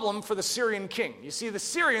problem for the Syrian king. You see, the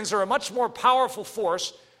Syrians are a much more powerful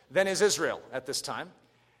force than is Israel at this time.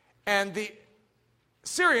 And the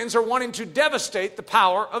Syrians are wanting to devastate the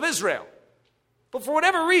power of Israel. But for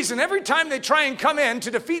whatever reason, every time they try and come in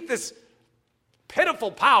to defeat this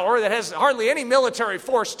pitiful power that has hardly any military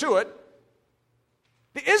force to it,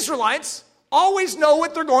 the Israelites always know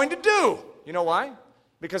what they're going to do. You know why?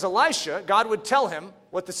 Because Elisha, God would tell him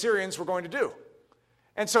what the Syrians were going to do.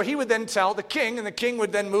 And so he would then tell the king, and the king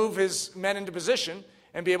would then move his men into position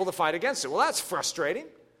and be able to fight against it. Well, that's frustrating.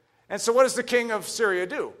 And so what does the king of Syria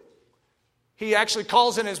do? He actually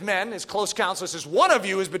calls in his men, his close counsel, and says, one of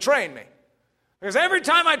you is betraying me. Because every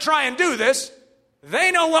time I try and do this,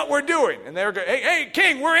 they know what we're doing. And they're going, hey,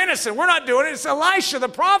 king, we're innocent. We're not doing it. It's Elisha, the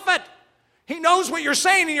prophet. He knows what you're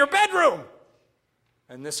saying in your bedroom.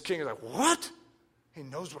 And this king is like, what? He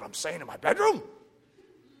knows what I'm saying in my bedroom?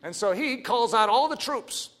 And so he calls out all the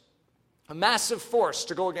troops A massive force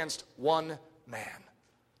to go against one man.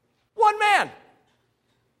 One man!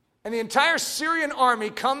 And the entire Syrian army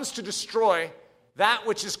comes to destroy that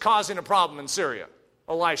which is causing a problem in Syria,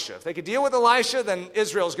 Elisha. If they could deal with Elisha, then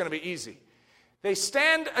Israel is going to be easy. They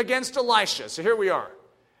stand against Elisha. So here we are.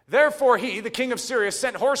 Therefore he, the king of Syria,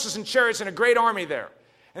 sent horses and chariots and a great army there.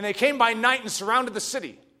 And they came by night and surrounded the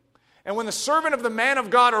city. And when the servant of the man of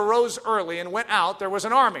God arose early and went out, there was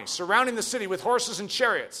an army surrounding the city with horses and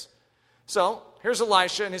chariots. So here's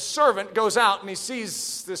Elisha, and his servant goes out and he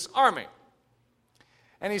sees this army.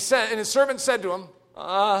 And his servant said to him,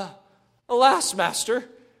 Alas, master,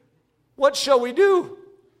 what shall we do?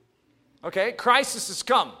 Okay, crisis has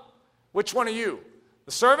come. Which one are you?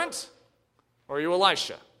 The servant or are you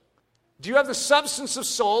Elisha? Do you have the substance of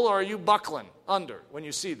soul or are you buckling under when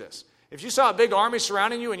you see this? If you saw a big army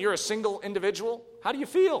surrounding you and you're a single individual, how do you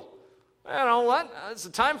feel? You know what? It's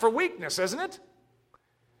a time for weakness, isn't it?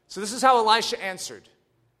 So this is how Elisha answered.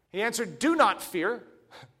 He answered, do not fear.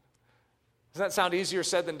 Does that sound easier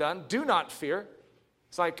said than done? Do not fear.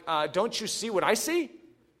 It's like, don't you see what I see?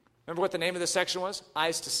 Remember what the name of this section was?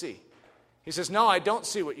 Eyes to see. He says, no, I don't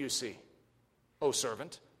see what you see, O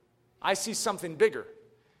servant. I see something bigger.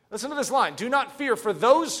 Listen to this line. Do not fear, for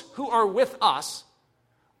those who are with us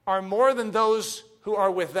are more than those who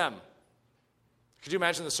are with them. Could you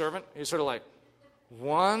imagine the servant? He's sort of like,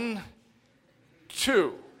 1,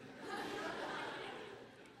 2.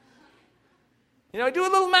 You know, do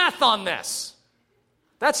a little math on this.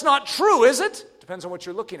 That's not true, is it? Depends on what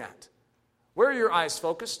you're looking at. Where are your eyes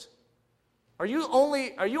focused? Are you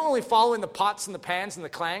only following the pots and the pans and the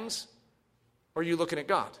clangs? Or are you looking at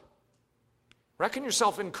God? Reckon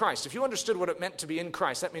yourself in Christ. If you understood what it meant to be in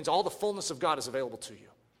Christ, that means all the fullness of God is available to you.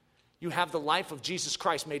 You have the life of Jesus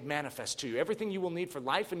Christ made manifest to you. Everything you will need for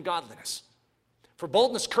life and godliness. For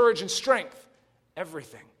boldness, courage, and strength.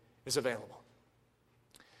 Everything is available.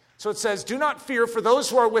 So it says, do not fear, for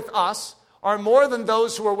those who are with us are more than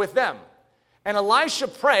those who are with them. And Elisha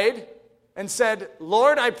prayed and said,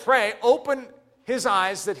 Lord, I pray, open his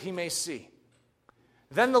eyes that he may see.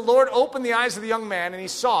 Then the Lord opened the eyes of the young man, and he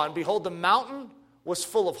saw, and behold, the mountain was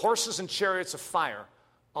full of horses and chariots of fire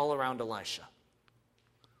all around Elisha.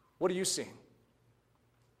 What are you seeing?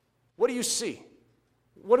 What do you see?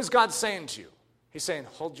 What is God saying to you? He's saying,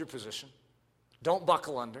 hold your position. Don't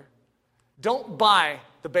buckle under. Don't buy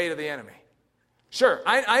the bait of the enemy. Sure,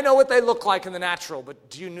 I know what they look like in the natural, but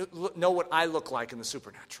do you know what I look like in the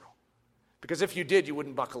supernatural? Because if you did, you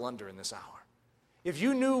wouldn't buckle under in this hour. If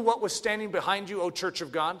you knew what was standing behind you, O Church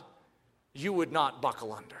of God, you would not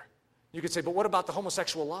buckle under. You could say, but what about the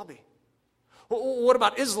homosexual lobby? What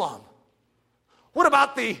about Islam? What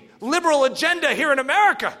about the liberal agenda here in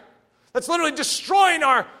America that's literally destroying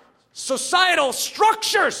our societal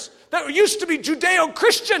structures that used to be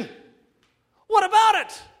Judeo-Christian? What about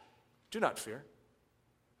it? Do not fear.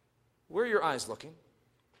 Where are your eyes looking?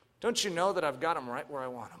 Don't you know that I've got them right where I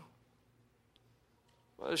want them?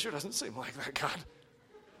 Well, it sure doesn't seem like that, God.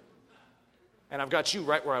 And I've got you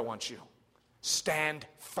right where I want you. Stand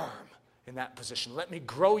firm in that position. Let me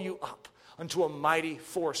grow you up unto a mighty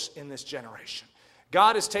force in this generation.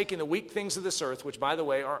 God is taking the weak things of this earth, which, by the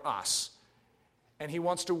way, are us, and he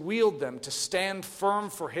wants to wield them to stand firm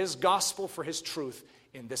for his gospel, for his truth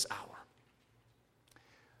in this hour.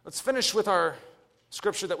 Let's finish with our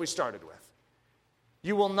scripture that we started with.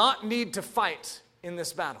 You will not need to fight in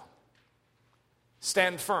this battle.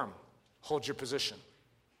 Stand firm. Hold your position.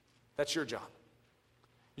 That's your job.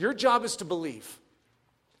 Your job is to believe.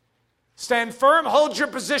 Stand firm, hold your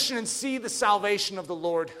position, and see the salvation of the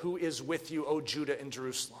Lord who is with you, O Judah and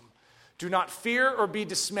Jerusalem. Do not fear or be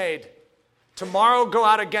dismayed. Tomorrow go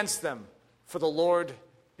out against them, for the Lord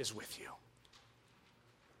is with you.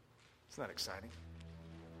 Isn't that exciting?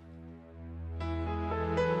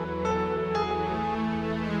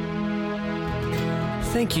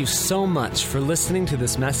 Thank you so much for listening to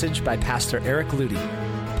this message by Pastor Eric Ludy,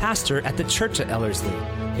 pastor at the Church at Ellerslie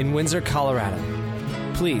in Windsor, Colorado.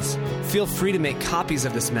 Please, feel free to make copies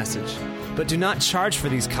of this message, but do not charge for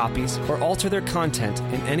these copies or alter their content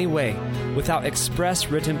in any way without express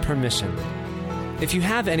written permission. If you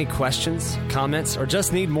have any questions, comments, or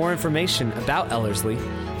just need more information about Ellerslie,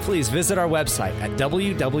 please visit our website at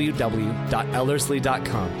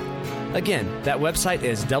www.ellerslie.com. Again, that website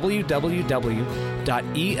is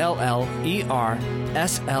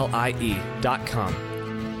www.ellerslie.com.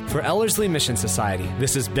 For Ellerslie Mission Society,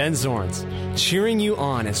 this is Ben Zorns, cheering you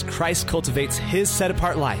on as Christ cultivates his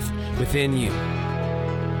set-apart life within you.